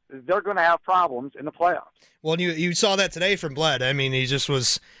not, they're going to have problems in the playoffs. Well, you saw that today from Bled. I mean, he just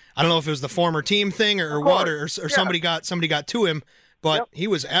was. I don't know if it was the former team thing or what, or somebody got to him, but he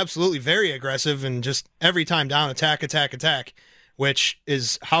was absolutely very aggressive and just every time down, attack, which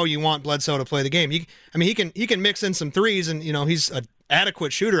is how you want Bledsoe to play the game. He can mix in some threes, and he's an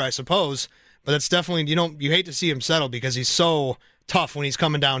adequate shooter, I suppose. But that's definitely you hate to see him settle because he's so tough when he's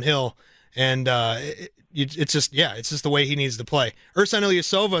coming downhill, and it's just the way he needs to play. Ersan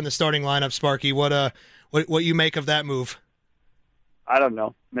Ilyasova in the starting lineup, Sparky. What you make of that move? I don't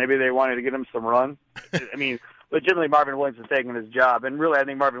know. Maybe they wanted to get him some run. I mean, legitimately, Marvin Williams is taking his job, and really, I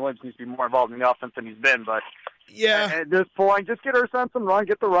think Marvin Williams needs to be more involved in the offense than he's been. But at this point, just get Ersan some run,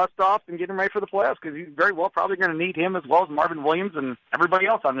 get the rust off, and get him ready for the playoffs because he's very well probably going to need him as well as Marvin Williams and everybody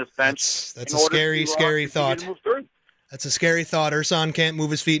else on this bench. That's a scary thought. That's a scary thought. Ersan can't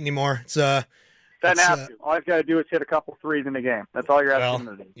move his feet anymore. Doesn't have to. All he's got to do is hit a couple threes in the game. That's all you're asking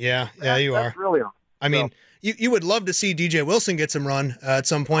him to do. Yeah, you are. That's really all. I mean, you would love to see DJ Wilson get some run at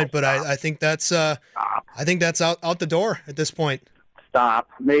some point, but I think that's out the door at this point. Stop.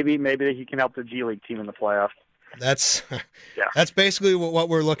 Maybe he can help the G League team in the playoffs. That's basically what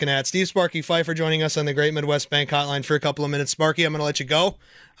we're looking at. Steve Sparky Pfeiffer joining us on the Great Midwest Bank Hotline for a couple of minutes. Sparky, I'm going to let you go.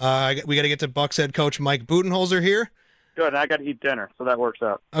 We got to get to Bucks head coach Mike Budenholzer here. Good. I got to eat dinner, so that works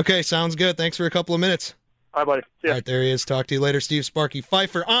out. Okay, sounds good. Thanks for a couple of minutes. Bye, buddy. See ya. All right, there he is. Talk to you later. Steve Sparky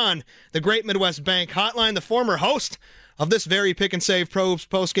Pfeiffer on the Great Midwest Bank Hotline, the former host of this very Pick and Save Pro Hoops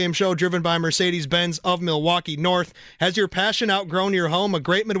postgame show driven by Mercedes-Benz of Milwaukee North. Has your passion outgrown your home? A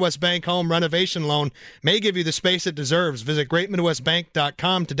Great Midwest Bank home renovation loan may give you the space it deserves. Visit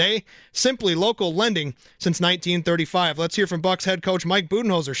greatmidwestbank.com today. Simply local lending since 1935. Let's hear from Bucks head coach Mike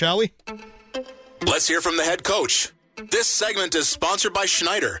Budenholzer, shall we? Let's hear from the head coach. This segment is sponsored by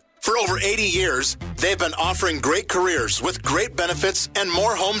Schneider. For over 80 years, they've been offering great careers with great benefits and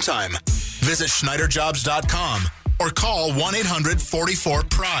more home time. Visit SchneiderJobs.com or call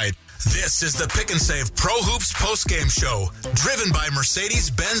 1-800-44-PRIDE. This is the Pick and Save Pro Hoops postgame show, driven by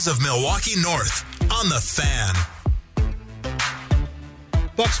Mercedes-Benz of Milwaukee North on The Fan.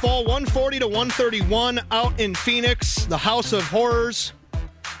 Bucks fall 140-131 out in Phoenix. The House of Horrors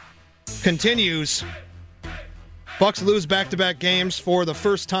continues. Bucks lose back-to-back games for the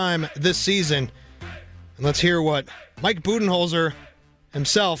first time this season. And let's hear what Mike Budenholzer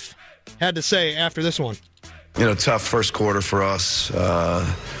himself had to say after this one. Tough first quarter for us.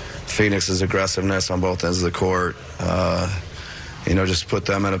 Phoenix's aggressiveness on both ends of the court, just put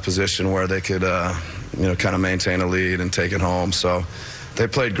them in a position where they could, kind of maintain a lead and take it home. So they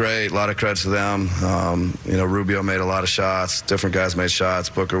played great. A lot of credit to them. Rubio made a lot of shots. Different guys made shots.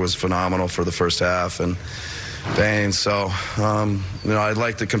 Booker was phenomenal for the first half. And Baines. So, I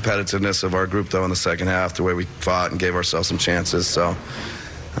like the competitiveness of our group, though, in the second half, the way we fought and gave ourselves some chances. So,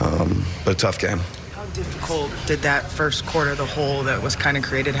 but a tough game. How difficult did that first quarter, the hole that was kind of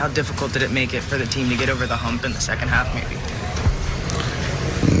created, how difficult did it make it for the team to get over the hump in the second half, maybe?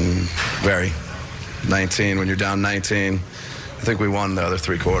 Very. 19, when you're down 19, I think we won the other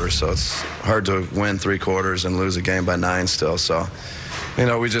three quarters. So it's hard to win three quarters and lose a game by 9 still. So, it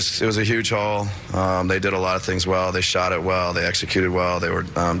was a huge haul. They did a lot of things well. They shot it well. They executed well. They were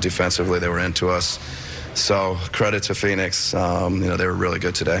defensively, they were into us. So credit to Phoenix. They were really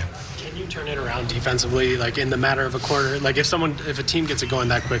good today. Can you turn it around defensively, like in the matter of a quarter? Like if a team gets it going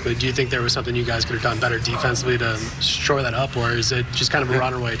that quickly, do you think there was something you guys could have done better defensively to shore that up, or is it just kind of a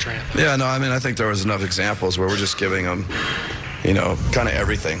runaway train? Yeah, no, I think there was enough examples where we're just giving them, kind of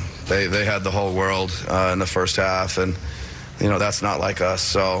everything. They had the whole world in the first half, and that's not like us.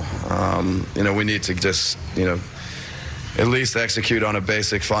 So, we need to just, at least execute on a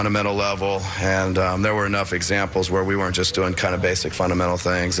basic fundamental level. And there were enough examples where we weren't just doing kind of basic fundamental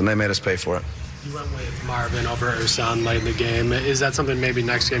things, and they made us pay for it. You went with Marvin over Ersan late in the game. Is that something maybe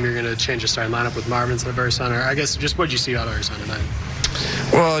next game you're going to change the starting lineup with Marvin instead of Ersan? Or I guess just what did you see out of Ersan tonight?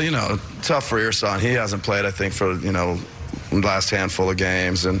 Well, tough for Ersan. He hasn't played, I think, for, the last handful of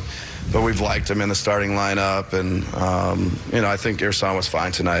games. But we've liked him in the starting lineup, and I think Ersan was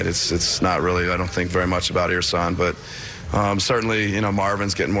fine tonight. It's not really, I don't think very much about Ersan, but certainly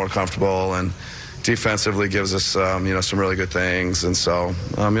Marvin's getting more comfortable and defensively gives us some really good things, and so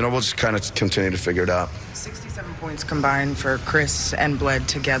we'll just kind of continue to figure it out. 67 points combined for Chris and Bled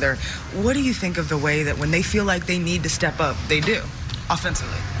together. What do you think of the way that when they feel like they need to step up, they do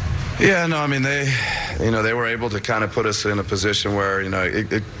offensively? Yeah, no, they were able to kind of put us in a position where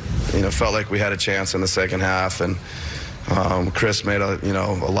it felt like we had a chance in the second half, and Chris made a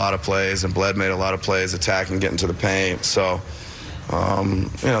lot of plays, and Bled made a lot of plays attacking, getting to the paint. So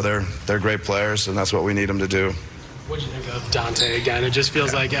They're great players, and that's what we need them to do. What do you think of Dante again? It just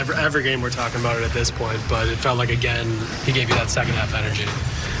feels like every game we're talking about it at this point, but it felt like, again, he gave you that second half energy.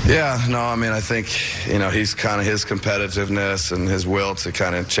 Yeah, no, I mean, I think, he's kind of his competitiveness and his will to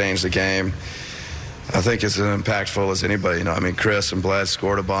kind of change the game. I think it's as impactful as anybody. Chris and Bled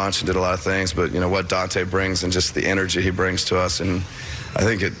scored a bunch and did a lot of things, but, what Dante brings and just the energy he brings to us, and I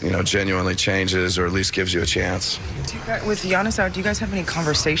think it, genuinely changes or at least gives you a chance. With Giannis out, do you guys have any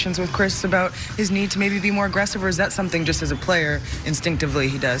conversations with Chris about his need to maybe be more aggressive, or is that something just as a player instinctively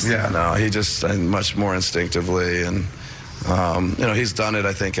he does? Yeah, no, he just much more instinctively, and he's done it,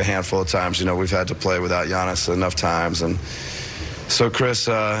 I think, a handful of times. We've had to play without Giannis enough times, and so Chris,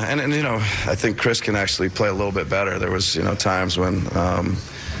 I think Chris can actually play a little bit better. There was, times when,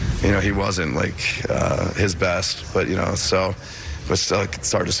 he wasn't like his best, but still,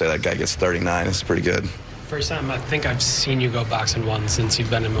 it's hard to say that guy gets 39. It's pretty good. First time I think I've seen you go boxing one since you've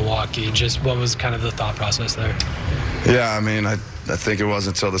been in Milwaukee. Just what was kind of the thought process there? Yeah, I think it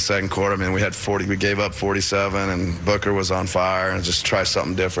wasn't until the second quarter. We gave up 47, and Booker was on fire, and just try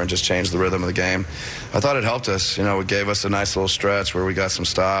something different, just change the rhythm of the game. I thought it helped us. It gave us a nice little stretch where we got some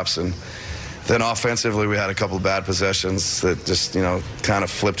stops, and then offensively we had a couple of bad possessions that just, kind of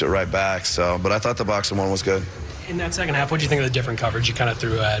flipped it right back. But I thought the boxing one was good. In that second half, what do you think of the different coverage you kind of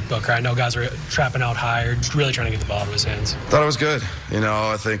threw at Booker? I know guys were trapping out high or just really trying to get the ball into his hands. Thought it was good.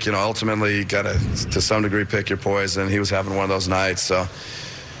 I think, ultimately you got to some degree, pick your poison. He was having one of those nights, so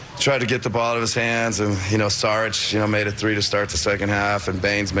tried to get the ball out of his hands. And, Saric, made a three to start the second half, and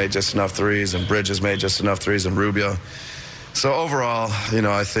Baines made just enough threes, and Bridges made just enough threes, and Rubio. So overall,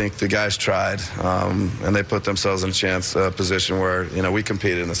 I think the guys tried, and they put themselves in a position where, we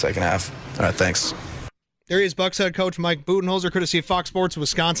competed in the second half. All right, thanks. There he is, Bucks head coach Mike Budenholzer, courtesy of Fox Sports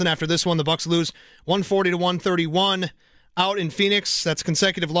Wisconsin. After this one, the Bucks lose 140-131 out in Phoenix. That's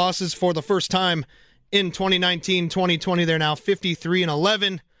consecutive losses for the first time in 2019-2020. They're now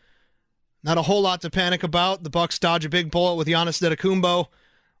 53-11. Not a whole lot to panic about. The Bucks dodge a big bullet with Giannis Antetokounmpo,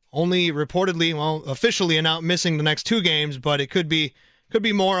 only reportedly, officially not missing the next two games, but it could be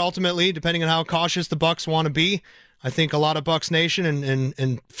more ultimately, depending on how cautious the Bucks want to be. I think a lot of Bucks Nation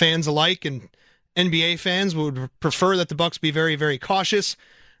and fans alike and NBA fans would prefer that the Bucks be very, very cautious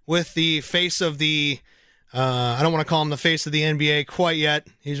with the face of the, I don't want to call him the face of the NBA quite yet.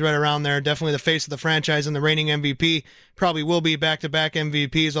 He's right around there. Definitely the face of the franchise and the reigning MVP. Probably will be back-to-back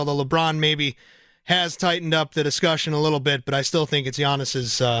MVPs, although LeBron maybe has tightened up the discussion a little bit, but I still think it's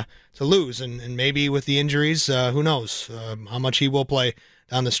Giannis's to lose. And maybe with the injuries, who knows how much he will play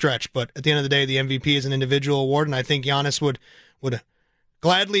down the stretch. But at the end of the day, the MVP is an individual award, and I think Giannis would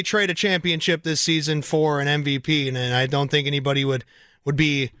gladly trade a championship this season for an MVP, and I don't think anybody would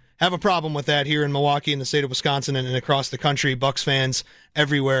have a problem with that here in Milwaukee, in the state of Wisconsin, and across the country. Bucks fans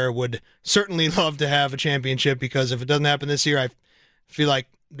everywhere would certainly love to have a championship, because if it doesn't happen this year, I feel like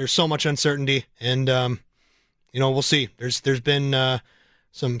there's so much uncertainty, and we'll see. There's been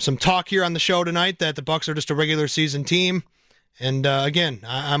some talk here on the show tonight that the Bucks are just a regular season team, and again,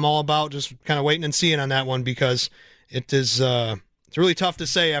 I'm all about just kind of waiting and seeing on that one, because it is. It's really tough to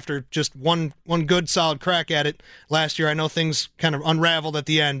say after just one good solid crack at it last year. I know things kind of unraveled at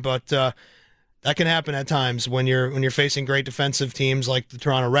the end, but that can happen at times when you're facing great defensive teams like the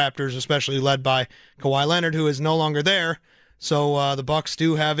Toronto Raptors, especially led by Kawhi Leonard, who is no longer there. So the Bucks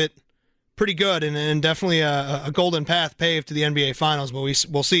do have it pretty good, and definitely a golden path paved to the NBA Finals. But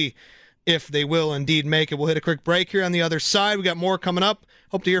we'll see if they will indeed make it. We'll hit a quick break here on the other side. We got more coming up.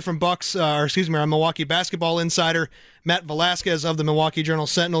 Hope to hear from our Milwaukee basketball insider, Matt Velasquez of the Milwaukee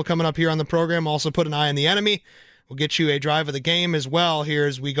Journal-Sentinel, coming up here on the program. Also put an eye on the enemy. We'll get you a drive of the game as well here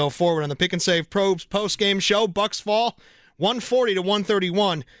as we go forward on the Pick and Save Probes post-game show. Bucks fall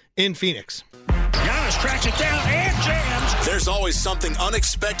 140-131 in Phoenix. Giannis tracks it down and jams. There's always something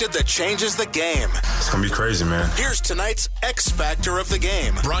unexpected that changes the game. It's going to be crazy, man. Here's tonight's X Factor of the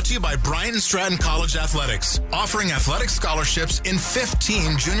game. Brought to you by Bryant and Stratton College Athletics. Offering athletic scholarships in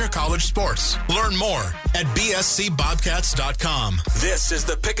 15 junior college sports. Learn more at bscbobcats.com. This is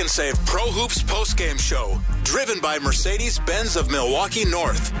the Pick and Save Pro Hoops postgame show. Driven by Mercedes-Benz of Milwaukee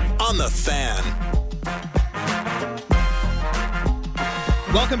North. On the Fan.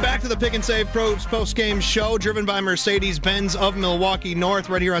 Welcome back to the Pick and Save Probes post-game show, driven by Mercedes-Benz of Milwaukee North,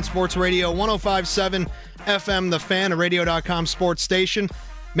 right here on Sports Radio 105.7 FM, The Fan, a radio.com sports station.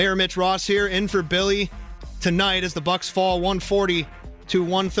 Mayor Mitch Ross here, in for Billy tonight as the Bucks fall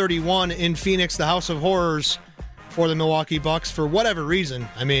 140-131 in Phoenix, the House of Horrors for the Milwaukee Bucks for whatever reason.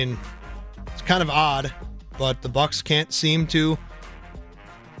 I mean, it's kind of odd, but the Bucks can't seem to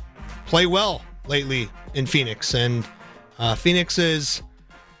play well lately in Phoenix, and Phoenix is,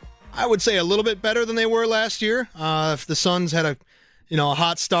 I would say, a little bit better than they were last year. If the Suns had a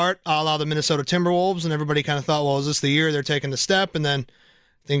hot start, a la the Minnesota Timberwolves, and everybody kind of thought, well, is this the year they're taking the step? And then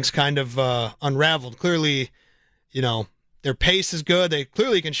things kind of unraveled. Clearly, their pace is good. They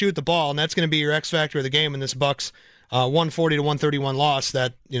clearly can shoot the ball, and that's going to be your X factor of the game in this Bucks 140-131 loss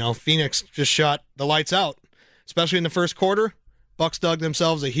that, Phoenix just shot the lights out, especially in the first quarter. Bucks dug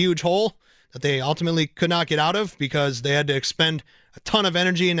themselves a huge hole that they ultimately could not get out of because they had to expend a ton of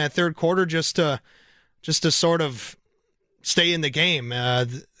energy in that third quarter just to sort of stay in the game.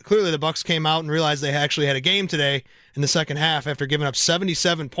 Clearly the Bucks came out and realized they actually had a game today in the second half after giving up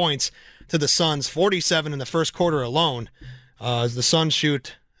 77 points to the Suns, 47 in the first quarter alone. As the Suns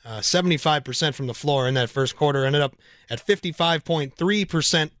shoot 75% from the floor in that first quarter, ended up at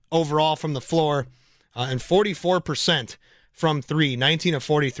 55.3% overall from the floor and 44% from three, 19 of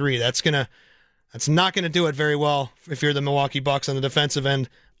 43. That's not gonna do it very well if you're the Milwaukee Bucks on the defensive end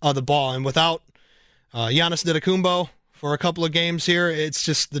of the ball. And without Giannis Antetokounmpo for a couple of games here, it's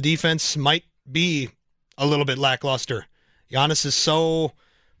just the defense might be a little bit lackluster. Giannis is so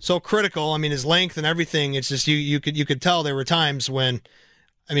critical. I mean, his length and everything. It's just you could tell there were times when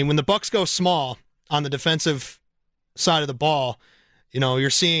the Bucks go small on the defensive side of the ball, you're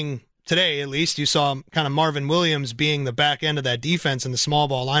seeing today, at least, you saw kind of Marvin Williams being the back end of that defense in the small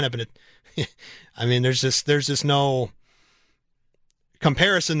ball lineup, and there's just no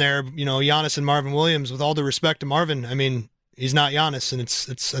comparison there. Giannis and Marvin Williams, with all due respect to Marvin, he's not Giannis, and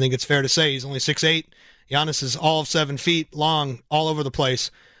I think it's fair to say he's only 6'8". Giannis is all of 7 feet long, all over the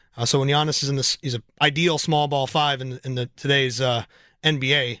place. So when Giannis is he's an ideal small ball five in today's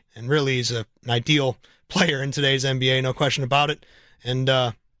NBA, and really he's an ideal player in today's NBA, no question about it. And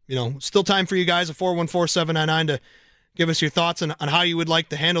still time for you guys at 414-799 to give us your thoughts on how you would like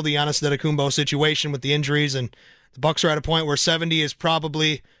to handle the Giannis Antetokounmpo situation with the injuries. And the Bucks are at a point where 70 is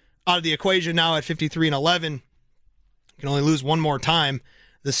probably out of the equation now at 53-11. You can only lose one more time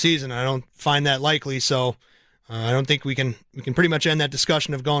this season. I don't find that likely, so I don't think we can pretty much end that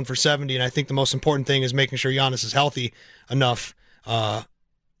discussion of going for 70. And I think the most important thing is making sure Giannis is healthy enough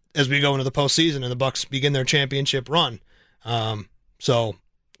as we go into the postseason and the Bucks begin their championship run. So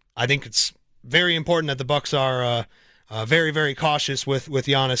I think it's very important that the Bucks are very, very cautious with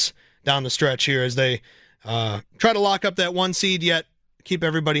Giannis down the stretch here as they try to lock up that 1 seed, yet keep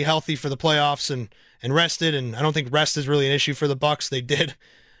everybody healthy for the playoffs and rested. And I don't think rest is really an issue for the Bucks. They did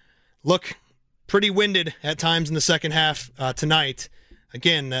look pretty winded at times in the second half tonight.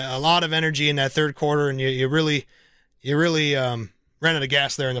 Again, a lot of energy in that third quarter, and you really ran out of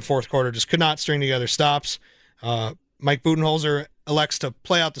gas there in the fourth quarter. Just could not string together stops. Mike Budenholzer elects to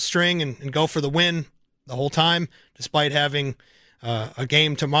play out the string and go for the win the whole time, despite having a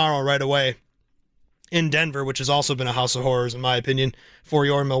game tomorrow right away in Denver, which has also been a house of horrors, in my opinion, for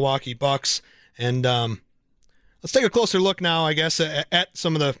your Milwaukee Bucks. And let's take a closer look now, I guess, at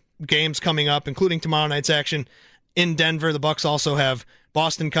some of the games coming up, including tomorrow night's action in Denver. The Bucks also have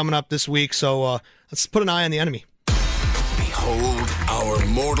Boston coming up this week, so let's put an eye on the enemy. Behold our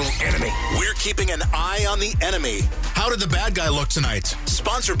mortal enemy. We're keeping an eye on the enemy. How did the bad guy look tonight?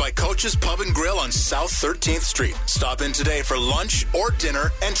 Sponsored by Coach's Pub and Grill on South 13th Street. Stop in today for lunch or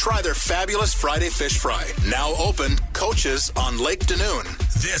dinner and try their fabulous Friday fish fry. Now open, Coach's on Lake Danoon.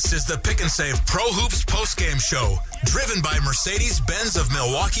 This is the Pick and Save Pro Hoops postgame show, driven by Mercedes-Benz of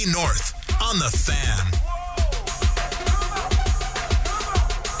Milwaukee North on The Fan.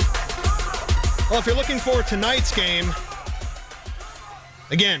 Well, if you're looking for tonight's game,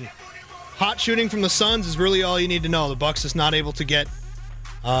 again, hot shooting from the Suns is really all you need to know. The Bucks is not able to get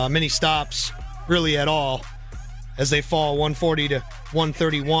many stops really at all as they fall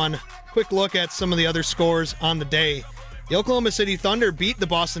 140-131. Quick look at some of the other scores on the day. The Oklahoma City Thunder beat the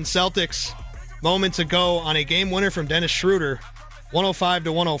Boston Celtics moments ago on a game winner from Dennis Schroeder,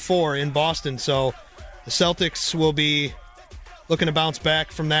 105-104 in Boston. So the Celtics will be looking to bounce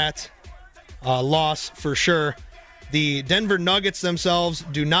back from that loss for sure. The Denver Nuggets themselves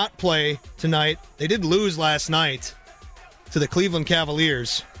do not play tonight. They did lose last night to the Cleveland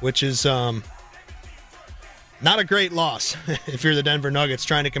Cavaliers, which is not a great loss if you're the Denver Nuggets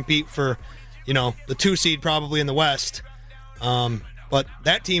trying to compete for, the 2 seed probably in the West. But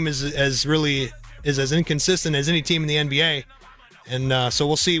that team is as inconsistent as any team in the NBA. And so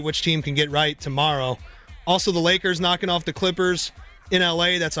we'll see which team can get right tomorrow. Also, the Lakers knocking off the Clippers in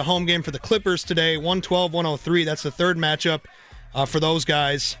LA. That's a home game for the Clippers today, 112-103. That's the third matchup for those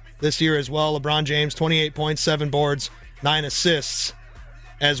guys this year as well. LeBron James, 28 points, 7 boards, 9 assists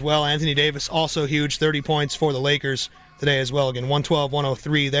as well. Anthony Davis, also huge, 30 points for the Lakers today as well. Again,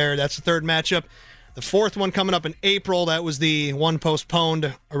 112-103 there. That's the third matchup. The fourth one coming up in April. That was the one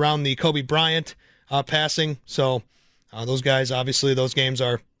postponed around the Kobe Bryant passing. So those guys, obviously, those games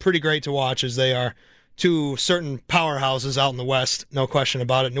are pretty great to watch as they are two certain powerhouses out in the West. No question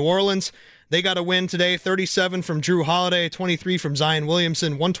about it. New Orleans, they got a win today, 37 from Drew Holiday, 23 from Zion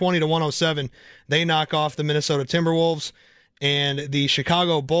Williamson, 120-107. They knock off the Minnesota Timberwolves. And the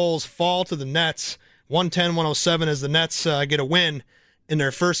Chicago Bulls fall to the Nets, 110-107, as the Nets get a win in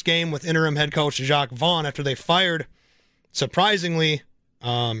their first game with interim head coach Jacques Vaughn after they fired, surprisingly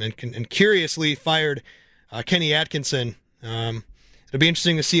and curiously, fired Kenny Atkinson. It'll be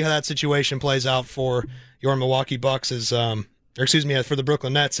interesting to see how that situation plays out for your Milwaukee Bucks, for the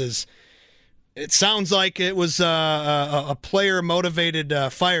Brooklyn Nets. As it sounds like it was a player-motivated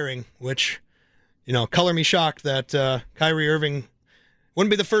firing, which, color me shocked that Kyrie Irving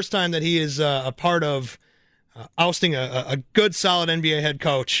wouldn't be the first time that he is a part of ousting a good, solid NBA head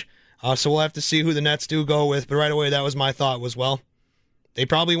coach. So we'll have to see who the Nets do go with. But right away, that was my thought was, well, they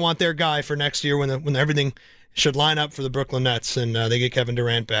probably want their guy for next year when everything should line up for the Brooklyn Nets and they get Kevin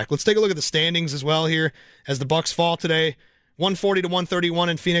Durant back. Let's take a look at the standings as well here as the Bucks fall today. 140-131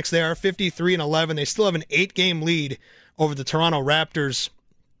 in Phoenix. They are 53-11. They still have an 8-game lead over the Toronto Raptors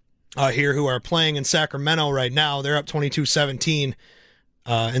here, who are playing in Sacramento right now. They're up 22-17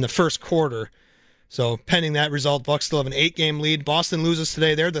 in the first quarter. So pending that result, Bucks still have an 8-game lead. Boston loses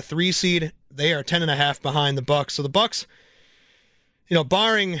today. They're the 3 seed. They are 10.5 behind the Bucks. So the Bucks,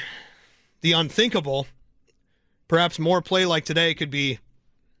 barring the unthinkable, perhaps more play like today could be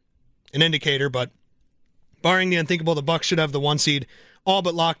an indicator, but barring the unthinkable, the Bucks should have the 1 seed all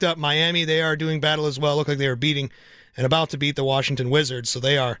but locked up. Miami, they are doing battle as well. Look like they are beating and about to beat the Washington Wizards. So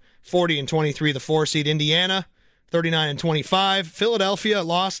they are 40-23, the 4 seed. Indiana, 39-25. Philadelphia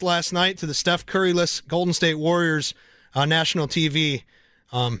lost last night to the Steph Curry-less Golden State Warriors on national TV.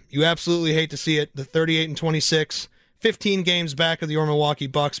 You absolutely hate to see it. The 38-26, 15 games back of the Milwaukee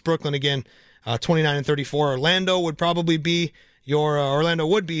Bucks. Brooklyn again, 29-34. Orlando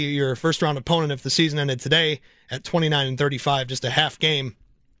would be your first round opponent if the season ended today at 29-35, just a half game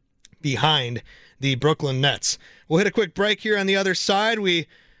behind the Brooklyn Nets. We'll hit a quick break here on the other side. We'll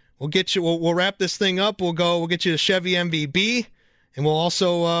get you. We'll wrap this thing up. We'll get you to Chevy MVB, and we'll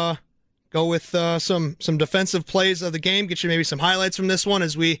also go with some defensive plays of the game. Get you maybe some highlights from this one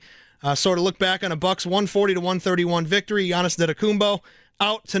as we sort of look back on a Bucks 140-131 victory. Giannis Antetokounmpo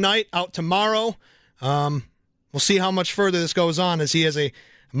out tonight, out tomorrow. We'll see how much further this goes on as he has a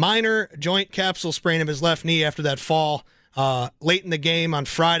minor joint capsule sprain of his left knee after that fall late in the game on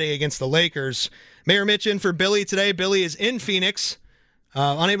Friday against the Lakers. Mayor Mitch in for Billy today. Billy is in Phoenix.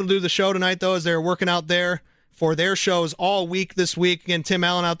 Unable to do the show tonight, though, as they're working out there for their shows all week this week. Again, Tim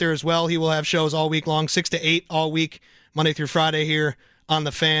Allen out there as well. He will have shows all week long, 6 to 8 all week, Monday through Friday here on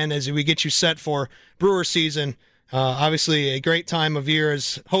The Fan as we get you set for Brewer season. Obviously, a great time of year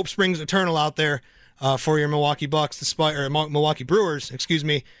as hope springs eternal out there for your Milwaukee Bucks, Milwaukee Brewers,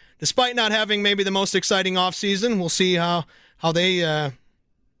 despite not having maybe the most exciting offseason. We'll see how they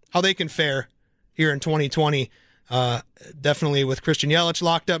can fare here in 2020. Definitely with Christian Yelich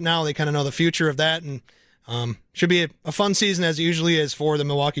locked up now, they kind of know the future of that, and should be a fun season as it usually is for the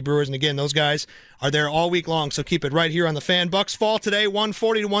Milwaukee Brewers. And again, those guys are there all week long, so keep it right here on The Fan. Bucks fall today,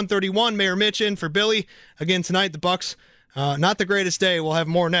 140-131. Mayor Mitch in for Billy. Again, tonight, the Bucks, not the greatest day. We'll have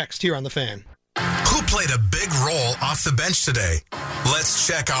more next here on The Fan. Who played a big role off the bench today? Let's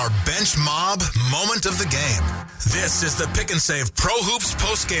check our Bench Mob moment of the game. This is the Pick and Save Pro Hoops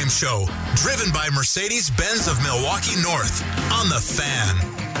postgame show, driven by Mercedes-Benz of Milwaukee North on The Fan.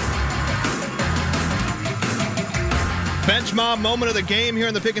 Bench Mob moment of the game here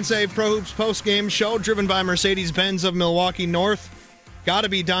on the Pick and Save Pro Hoops postgame show, driven by Mercedes-Benz of Milwaukee North. Got to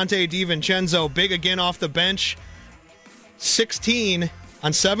be Dante DiVincenzo, big again off the bench. 16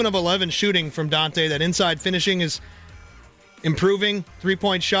 on 7 of 11 shooting from Dante. That inside finishing is improving.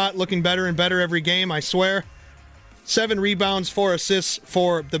 3-point shot looking better and better every game, I swear. 7 rebounds, 4 assists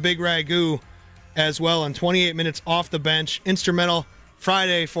for the Big Ragu as well, and 28 minutes off the bench. Instrumental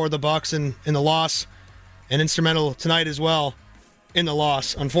Friday for the Bucks in the loss, and instrumental tonight as well in the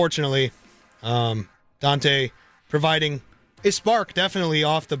loss, unfortunately. Dante providing a spark definitely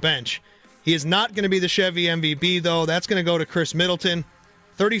off the bench. He is not going to be the Chevy MVP, though. That's going to go to Chris Middleton.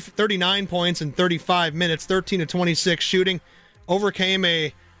 39 points in 35 minutes, 13 to 26 shooting. Overcame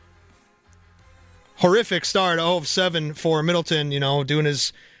a horrific start, 0 of 7 for Middleton, doing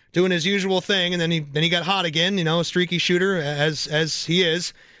his usual thing, and then he got hot again, a streaky shooter as he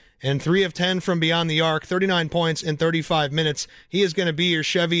is. And 3 of 10 from beyond the arc, 39 points in 35 minutes. He is going to be your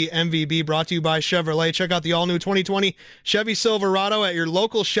Chevy MVP, brought to you by Chevrolet. Check out the all-new 2020 Chevy Silverado at your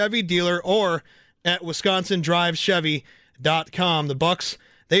local Chevy dealer or at WisconsinDriveChevy.com. The Bucks,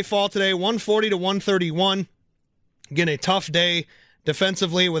 they fall today 140-131. Again, a tough day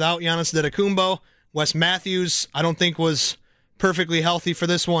defensively without Giannis Antetokounmpo. Wes Matthews, I don't think was perfectly healthy for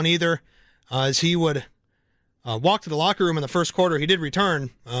this one either, as he would walk to the locker room in the first quarter. He did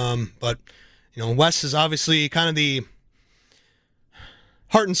return, but Wes is obviously kind of the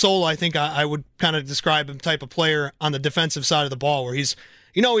heart and soul, I think I would kind of describe him, type of player on the defensive side of the ball, where he's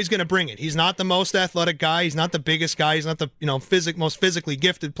going to bring it. He's not the most athletic guy. He's not the biggest guy. He's not the most physically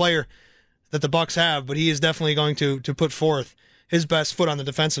gifted player that the Bucks have, but he is definitely going to put forth his best foot on the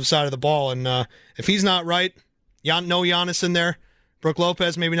defensive side of the ball. And if he's not right, no Giannis in there. Brook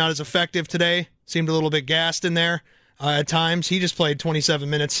Lopez maybe not as effective today. Seemed a little bit gassed in there at times. He just played 27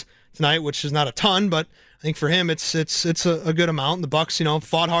 minutes tonight, which is not a ton, but I think for him it's a good amount. The Bucks,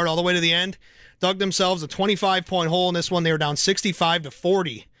 fought hard all the way to the end, dug themselves a 25-point hole in this one. They were down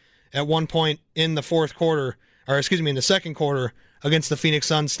 65-40 at one point in the in the second quarter against the Phoenix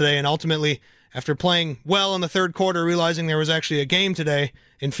Suns today, and ultimately, after playing well in the third quarter, realizing there was actually a game today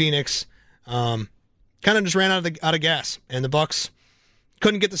in Phoenix, kind of just ran out of gas, and the Bucks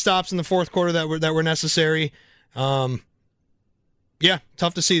couldn't get the stops in the fourth quarter that were necessary. Tough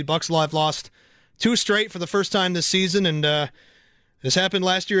to see. The Bucks have lost 2 straight for the first time this season, and this happened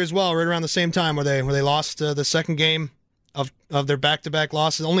last year as well, right around the same time where they lost the second game of their back-to-back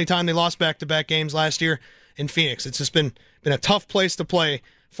losses. The only time they lost back-to-back games last year in Phoenix. It's just been a tough place to play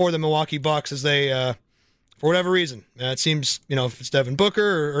for the Milwaukee Bucks as they, for whatever reason, it seems, if it's Devin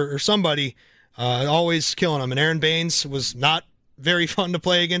Booker or somebody, always killing them. And Aaron Baines was not very fun to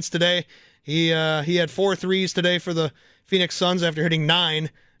play against today. He had 4 threes today for the Phoenix Suns after hitting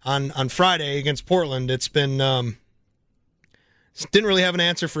 9 on Friday against Portland. It's been didn't really have an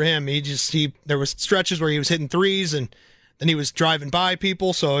answer for him. There was stretches where he was hitting threes and then he was driving by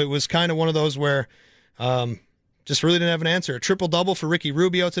people, so it was kind of one of those where just really didn't have an answer. A triple-double for Ricky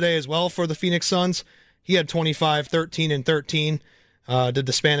Rubio today as well for the Phoenix Suns. He had 25, 13, and 13, did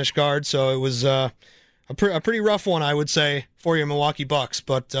the Spanish guard, so it was a pretty rough one, I would say, for your Milwaukee Bucks.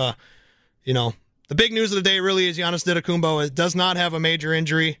 But, the big news of the day really is Giannis Antetokounmpo does not have a major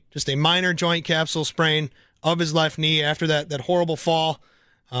injury, just a minor joint capsule sprain of his left knee after that horrible fall,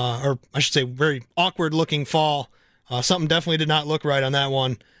 or I should say very awkward-looking fall. Something definitely did not look right on that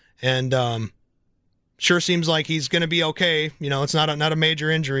one, and sure seems like he's going to be okay. It's not a major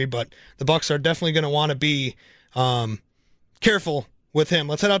injury, but the Bucks are definitely going to want to be careful with him.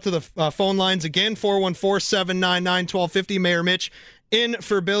 Let's head out to the phone lines again, 414-799-1250. Mayor Mitch in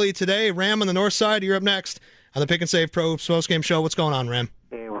for Billy today. Ram on the north side, you're up next on the Pick and Save Pro Postgame Show. What's going on, Ram?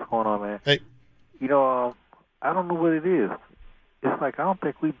 Hey, what's going on, man? Hey. I don't know what it is. It's like I don't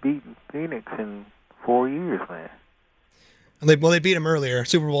think we've beaten Phoenix in 4 years, man. They beat him earlier,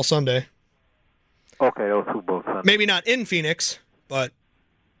 Super Bowl Sunday. Okay, that was Super Bowl Sunday. Maybe not in Phoenix, but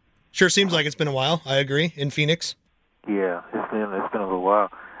sure seems like it's been a while. I agree, in Phoenix. Yeah, it's been a little while.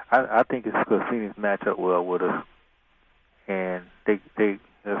 I think it's because Phoenix match up well with us, and they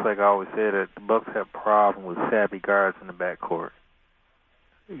it's like I always said, that the Bucks have problems with savvy guards in the backcourt.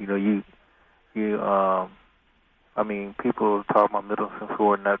 People talk about Middleton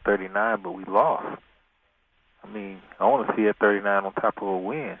scoring that 39, but we lost. I want to see a 39 on top of a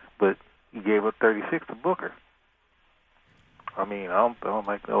win, but he gave up 36 to Booker. I don't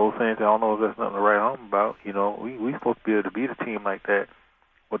like the old saying. I don't know if that's nothing to write home about. We supposed to be able to beat a team like that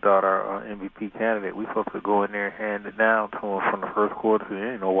without our MVP candidate. We supposed to go in there and hand it down to them from the first quarter to the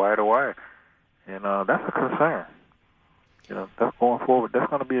end, wire to wire. And that's a concern. That's going forward. That's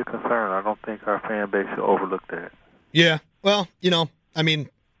going to be a concern. I don't think our fan base should overlook that. Yeah. Well, it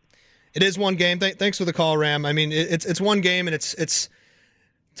is one game. Thanks for the call, Ram. It's one game, and it's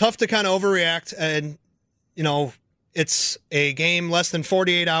tough to kind of overreact. And, it's a game less than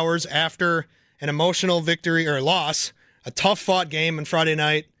 48 hours after an emotional victory or loss, a tough-fought game on Friday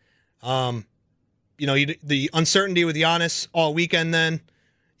night. The uncertainty with Giannis all weekend then.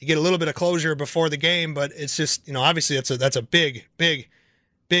 You get a little bit of closure before the game, but it's just, obviously that's a big, big,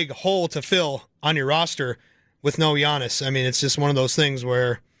 big hole to fill on your roster with no Giannis. It's just one of those things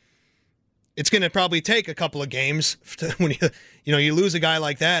where it's going to probably take a couple of games when you lose a guy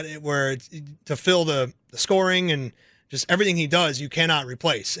like that, where to fill the scoring and just everything he does, you cannot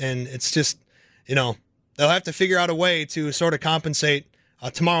replace. And it's just, they'll have to figure out a way to sort of compensate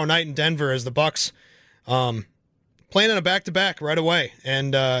tomorrow night in Denver as the Bucks playing on a back-to-back right away.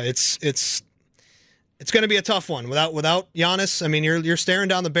 And it's going to be a tough one without Giannis. You're staring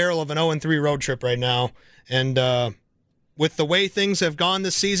down the barrel of an 0-3 road trip right now, and with the way things have gone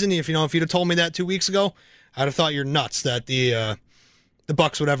this season, if you'd have told me that 2 weeks ago, I'd have thought you're nuts that the the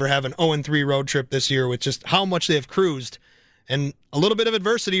Bucs would ever have an 0-3 road trip this year with just how much they have cruised. And a little bit of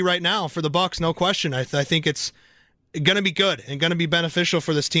adversity right now for the Bucs, no question. I think it's going to be good and going to be beneficial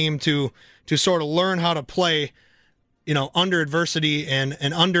for this team to sort of learn how to play, under adversity and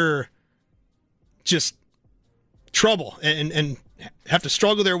under just trouble and have to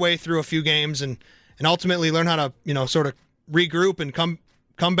struggle their way through a few games and ultimately learn how to, sort of regroup and come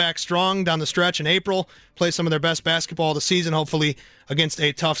back strong down the stretch in April, play some of their best basketball of the season, hopefully against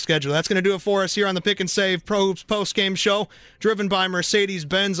a tough schedule. That's going to do it for us here on the Pick and Save Pro Hoops post-game show, driven by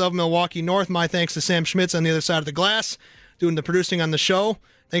Mercedes-Benz of Milwaukee North. My thanks to Sam Schmitz on the other side of the glass, doing the producing on the show.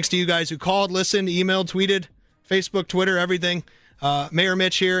 Thanks to you guys who called, listened, emailed, tweeted, Facebook, Twitter, everything. Mayor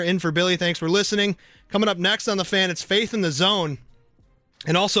Mitch here, in for Billy. Thanks for listening. Coming up next on The Fan, it's Faith in the Zone.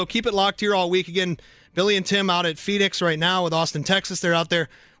 And also, keep it locked here all week. Again, Billy and Tim out at Phoenix right now with Austin, Texas. They're out there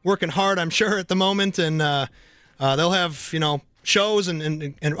working hard, I'm sure, at the moment. And they'll have, shows and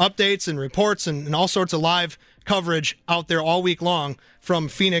updates and reports and all sorts of live coverage out there all week long from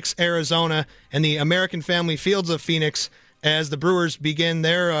Phoenix, Arizona, and the American Family Fields of Phoenix as the Brewers begin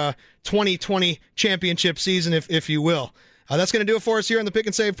their 2020 championship season, if you will. That's going to do it for us here on the Pick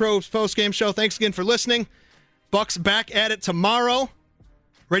and Save Pro post-game show. Thanks again for listening. Bucs back at it tomorrow.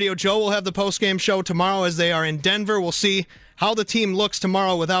 Radio Joe will have the post-game show tomorrow as they are in Denver. We'll see how the team looks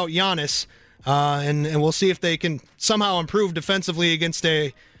tomorrow without Giannis, and we'll see if they can somehow improve defensively against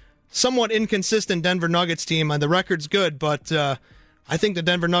a somewhat inconsistent Denver Nuggets team. The record's good, but I think the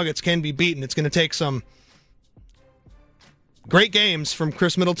Denver Nuggets can be beaten. It's going to take some great games from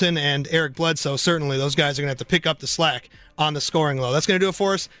Chris Middleton and Eric Bledsoe. Certainly, those guys are going to have to pick up the slack on the scoring low. That's going to do it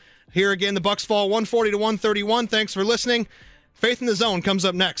for us. Here again, the Bucs fall 140-131. Thanks for listening. Faith in the Zone comes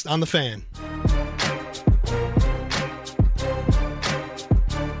up next on The Fan.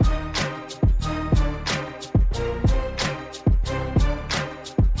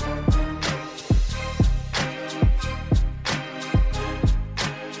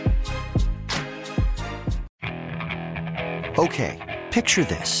 Okay, picture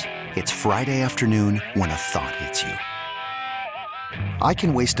this. It's Friday afternoon when a thought hits you. I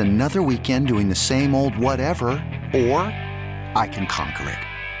can waste another weekend doing the same old whatever, or I can conquer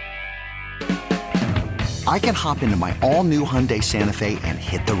it. I can hop into my all-new Hyundai Santa Fe and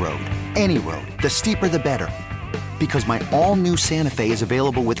hit the road. Any road. The steeper, the better. Because my all-new Santa Fe is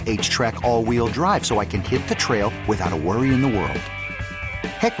available with H-Track all-wheel drive, so I can hit the trail without a worry in the world.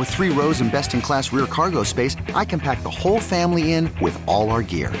 Heck, with 3 rows and best-in-class rear cargo space, I can pack the whole family in with all our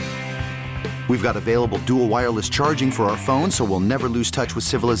gear. We've got available dual wireless charging for our phones, so we'll never lose touch with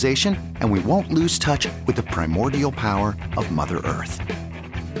civilization, and we won't lose touch with the primordial power of Mother Earth.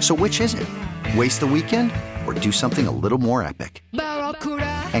 So which is it? Waste the weekend or do something a little more epic?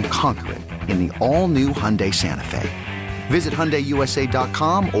 And conquer it in the all-new Hyundai Santa Fe. Visit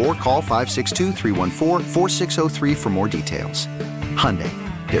HyundaiUSA.com or call 562-314-4603 for more details. Hyundai,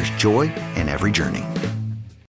 there's joy in every journey.